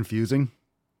can get confusing.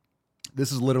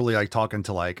 This is literally like talking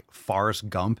to like Forrest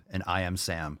Gump and I Am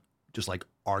Sam. Just like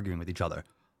arguing with each other.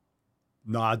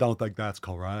 No, I don't think that's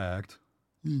correct.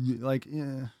 Like,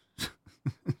 yeah.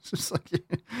 It's just like...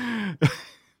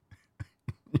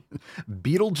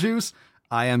 Beetlejuice,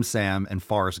 I Am Sam, and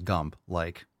Forrest Gump,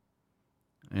 like,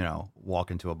 you know,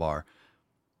 walk into a bar.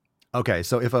 Okay,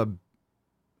 so if hold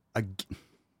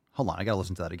on, I gotta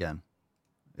listen to that again.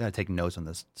 I gotta take notes on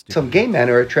this. Some gay men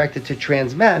are attracted to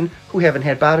trans men who haven't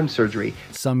had bottom surgery.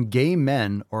 Some gay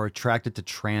men are attracted to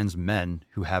trans men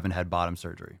who haven't had bottom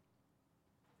surgery.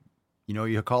 You know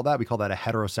what you call that? We call that a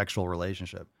heterosexual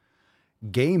relationship.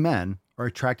 Gay men are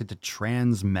attracted to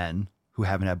trans men who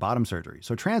haven't had bottom surgery.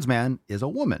 So trans man is a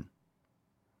woman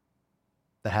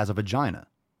that has a vagina.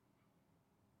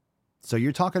 So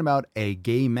you're talking about a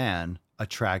gay man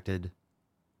attracted.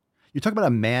 You're talking about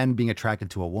a man being attracted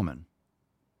to a woman.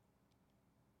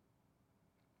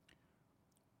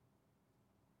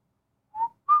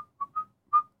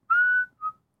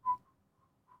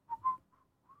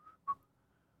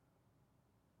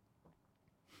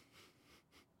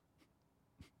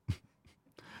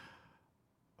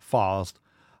 Fast,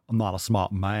 I'm not a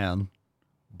smart man,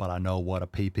 but I know what a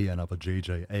PP and of a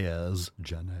GG is,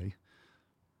 Jenny.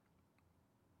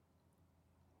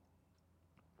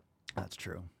 That's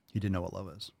true. You didn't know what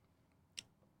love is.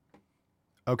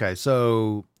 Okay,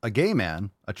 so a gay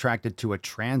man attracted to a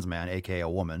trans man, aka a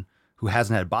woman, who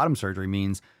hasn't had bottom surgery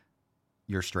means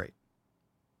you're straight.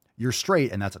 You're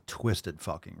straight, and that's a twisted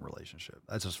fucking relationship.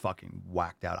 That's just fucking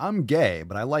whacked out. I'm gay,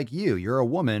 but I like you. You're a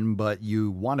woman, but you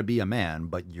want to be a man,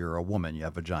 but you're a woman. You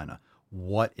have vagina.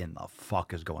 What in the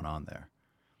fuck is going on there?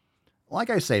 Like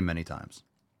I say many times,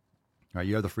 right?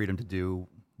 You have the freedom to do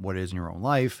what it is in your own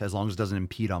life, as long as it doesn't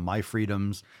impede on my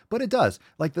freedoms. But it does.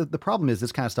 Like the problem is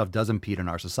this kind of stuff does impede on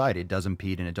our society. It does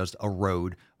impede and it does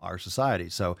erode our society.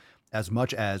 So as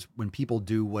much as when people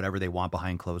do whatever they want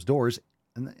behind closed doors,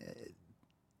 and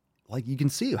like you can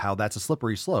see how that's a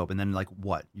slippery slope. And then like,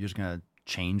 what? You're just going to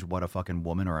change what a fucking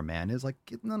woman or a man is? Like,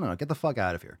 no, get the fuck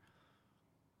out of here.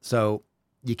 So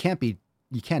you can't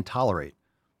tolerate.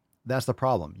 That's the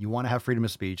problem. You want to have freedom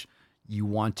of speech. You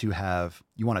want to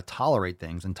tolerate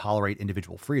things and tolerate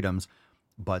individual freedoms,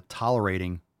 but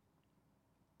tolerating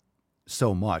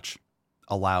so much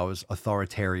allows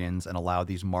authoritarians and allow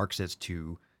these Marxists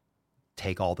to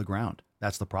take all the ground.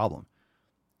 That's the problem.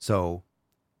 So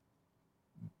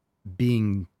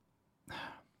being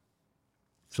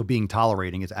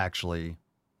tolerating is actually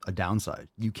a downside.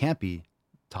 You can't be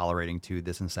tolerating to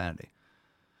this insanity.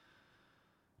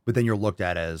 But then you're looked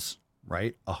at as,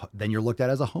 right? Then you're looked at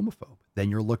as a homophobe. Then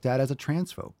you're looked at as a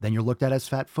transphobe. Then you're looked at as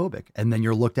fatphobic. And then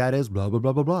you're looked at as blah, blah,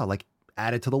 blah, blah, blah. Like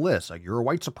added to the list. Like you're a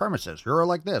white supremacist. You're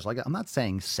like this. Like I'm not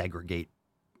saying segregate,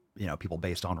 people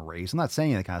based on race. I'm not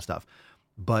saying that kind of stuff.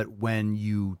 But when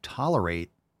you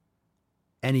tolerate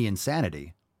any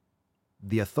insanity,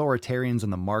 the authoritarians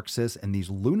and the Marxists and these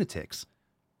lunatics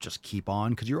just keep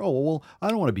on because well, I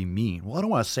don't want to be mean. Well, I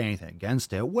don't want to say anything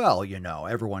against it. Well,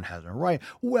 everyone has a right.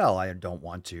 Well, I don't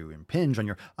want to impinge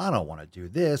on I don't want to do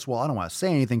this. Well, I don't want to say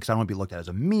anything because I don't want to be looked at as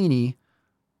a meanie.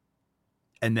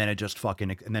 And then it just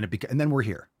and then we're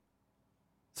here.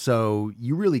 So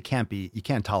you really can't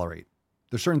tolerate.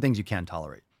 There's certain things you can't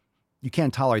tolerate. You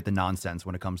can't tolerate the nonsense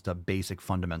when it comes to basic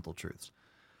fundamental truths.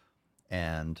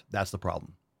 And that's the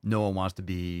problem. No one wants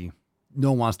to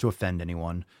offend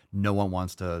anyone. No one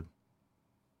wants to,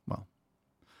 well.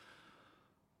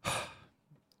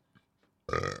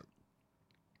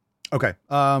 Okay.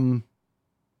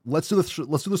 Let's do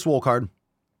the swole card,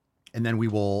 and then we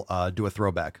will do a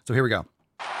throwback. So here we go.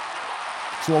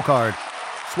 Swole card.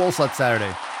 Swole Slut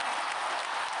Saturday.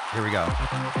 Here we go.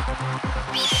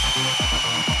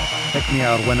 Pick me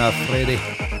out winner, Freddy.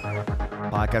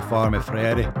 Packet for me,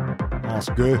 Freddy. Let's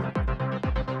go.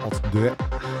 Let's do it.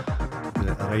 Do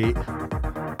it right.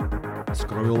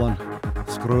 Scrolling.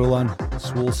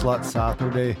 Swole Slut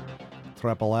Saturday.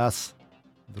 Triple S.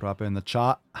 Drop in the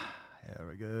chat. There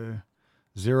we go.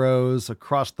 Zeros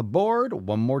across the board.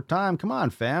 One more time. Come on,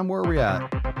 fam. Where are we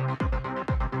at?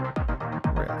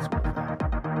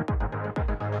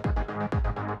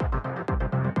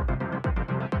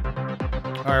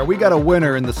 All right, we got a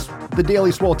winner in the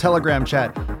Daily Swole Telegram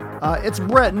chat. It's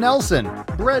Brett Nelson.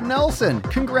 Brett Nelson,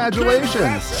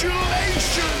 congratulations.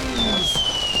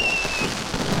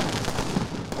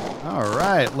 All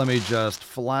right, let me just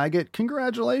flag it.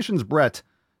 Congratulations, Brett.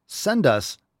 Send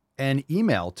us an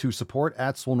email to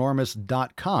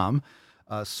support@swolenormous.com.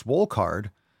 Swole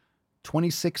card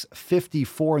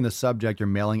 2654 in the subject, your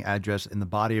mailing address in the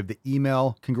body of the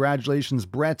email. Congratulations,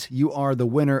 Brett. You are the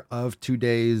winner of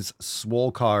today's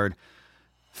Swole card.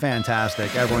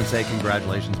 Fantastic. Everyone say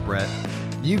congratulations, Brett.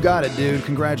 You got it, dude.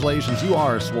 Congratulations. You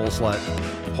are a swole slut.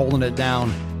 Holding it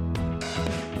down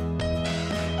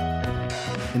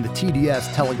in the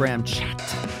TDS Telegram chat.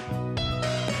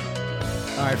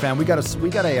 All right, fam, we got a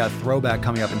throwback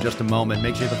coming up in just a moment.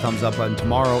 Make sure you hit the thumbs up button.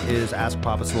 Tomorrow is Ask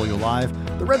Papa Swolio Live,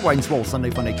 the Red, White, and Swole Sunday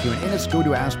Funday Q&A. Just go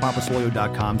to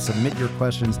AskPapaSwolio.com. Submit your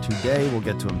questions today. We'll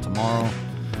get to them tomorrow.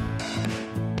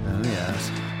 Oh,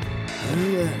 yes. Oh,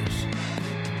 yes.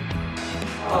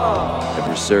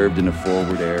 Ever served in a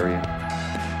forward area?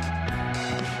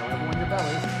 Show everyone your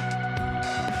bellies.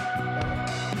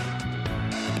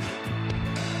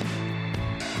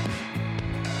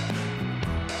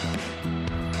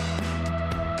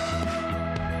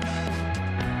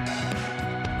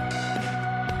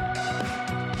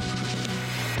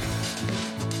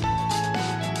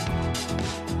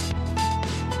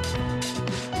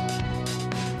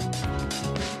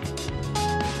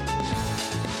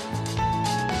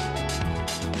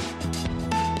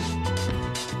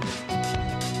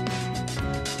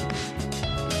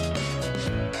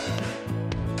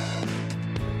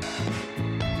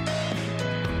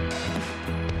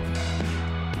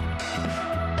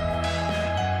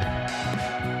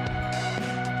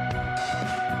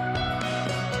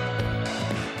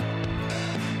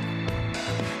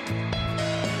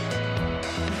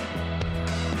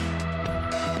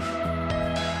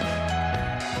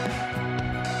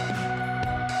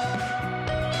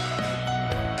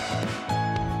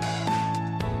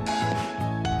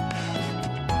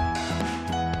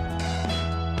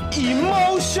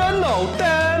 Emotional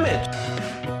damage.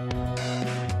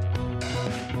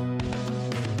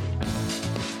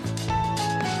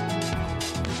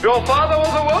 Your father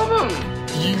was a woman.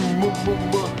 You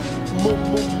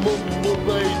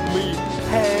made me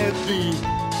happy.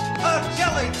 A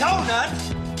jelly donut?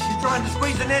 You trying to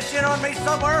squeeze an inch in on me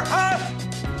somewhere, huh?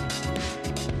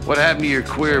 What happened to your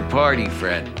queer party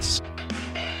friends?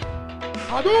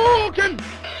 Hadouken!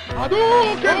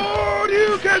 Hadouken!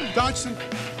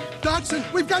 Dodson,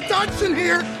 we've got Dodson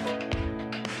here.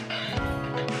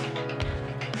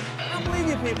 I don't believe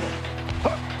you people.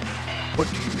 What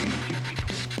do you mean, you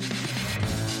people?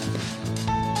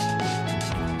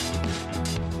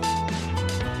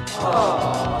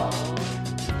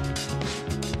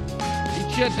 Eat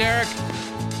shit, Derek.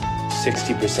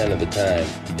 60% of the time,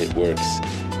 it works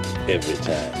every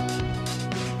time.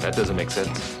 That doesn't make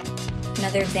sense.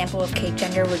 Another example of cake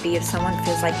gender would be if someone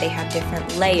feels like they have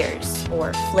different layers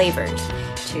or flavors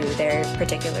to their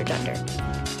particular gender.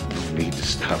 You need to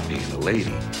stop being a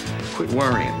lady. Quit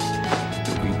worrying.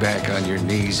 You'll be back on your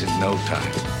knees in no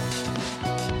time.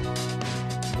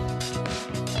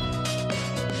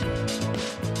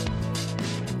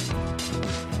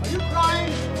 Are you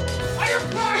crying? Are you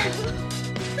crying?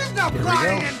 There's no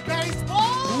crying in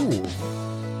baseball. Ooh.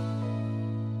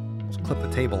 Let's clip the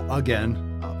table again.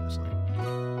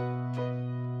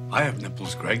 I have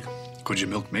nipples, Greg. Could you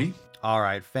milk me? All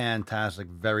right, fantastic.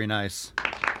 Very nice.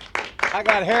 I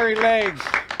got hairy legs.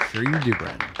 Sure you do,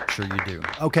 Brandon. Sure you do.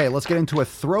 Okay, let's get into a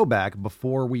throwback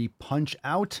before we punch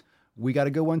out. We got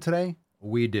a good one today?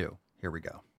 We do. Here we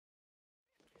go.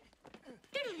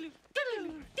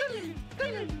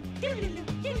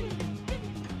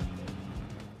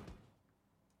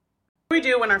 What do we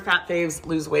do when our fat faves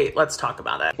lose weight? Let's talk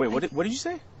about it. Wait, what did you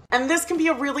say? And this can be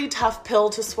a really tough pill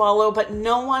to swallow, but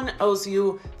no one owes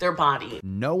you their body.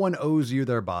 No one owes you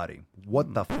their body.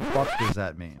 What the fuck does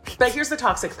that mean? But here's the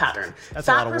toxic pattern. That's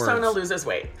a lot of persona words. loses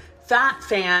weight. Fat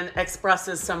fan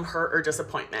expresses some hurt or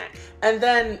disappointment. And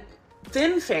then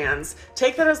thin fans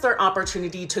take that as their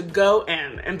opportunity to go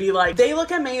in and be like, they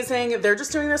look amazing, they're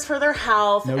just doing this for their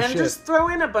health, No and shit. just throw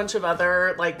in a bunch of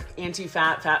other like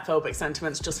anti-fat, fat-phobic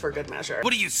sentiments just for good measure.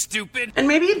 What are you, stupid? And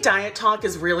maybe diet talk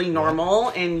is really normal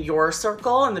in your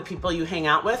circle and the people you hang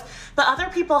out with, but other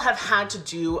people have had to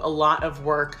do a lot of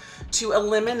work to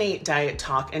eliminate diet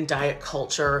talk and diet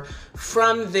culture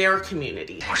from their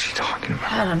community. What's she talking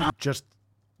about? I don't know. Just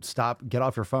stop. Get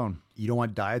off your phone. You don't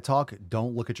want diet talk?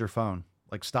 Don't look at your phone.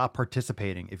 Like, stop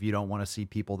participating if you don't want to see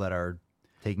people that are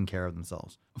taking care of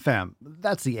themselves. Fam,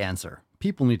 that's the answer.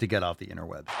 People need to get off the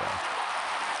interwebs, bro.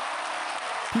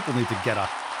 People need to get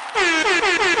off.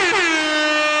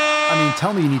 I mean,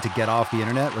 tell me you need to get off the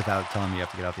internet without telling me you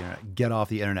have to get off the internet. Get off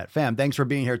the internet. Fam, thanks for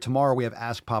being here. Tomorrow we have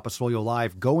Ask Papa Swolio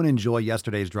Live. Go and enjoy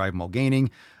yesterday's Drive Mulgaining.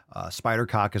 Spider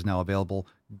Cock is now available.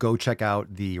 Go check out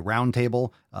the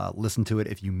roundtable. Listen to it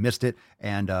if you missed it.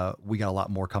 And we got a lot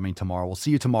more coming tomorrow. We'll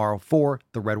see you tomorrow for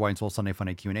the Red, White, and Soul Sunday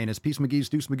Funday Q&A. And it's Peace McGee's,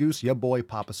 Deuce Magoose, your boy,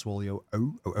 Papa Swolio.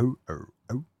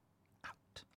 Oh.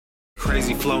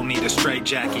 Crazy flow, need a straight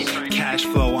jacket. Cash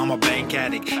flow, I'm a bank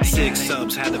addict. 6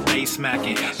 subs, had the bass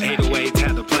smacking. 808s,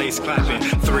 had the place clapping.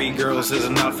 3 girls is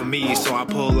enough for me, so I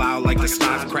pull out like the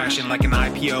stock crashing, like an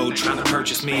IPO trying to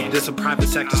purchase me. This a private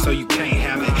sector, so you can't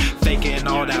have it. Faking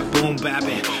all that boom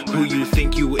bapping. Who you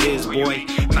think you is, boy?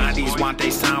 90s want they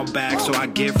sound back, so I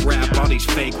give rap all these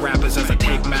fake rappers as I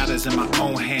take matters in my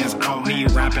own hands. I don't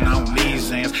need rapping, I don't need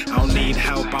Zans. I don't need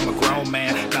help, I'm a grown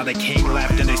man. Now they can't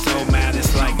laugh and they so mad.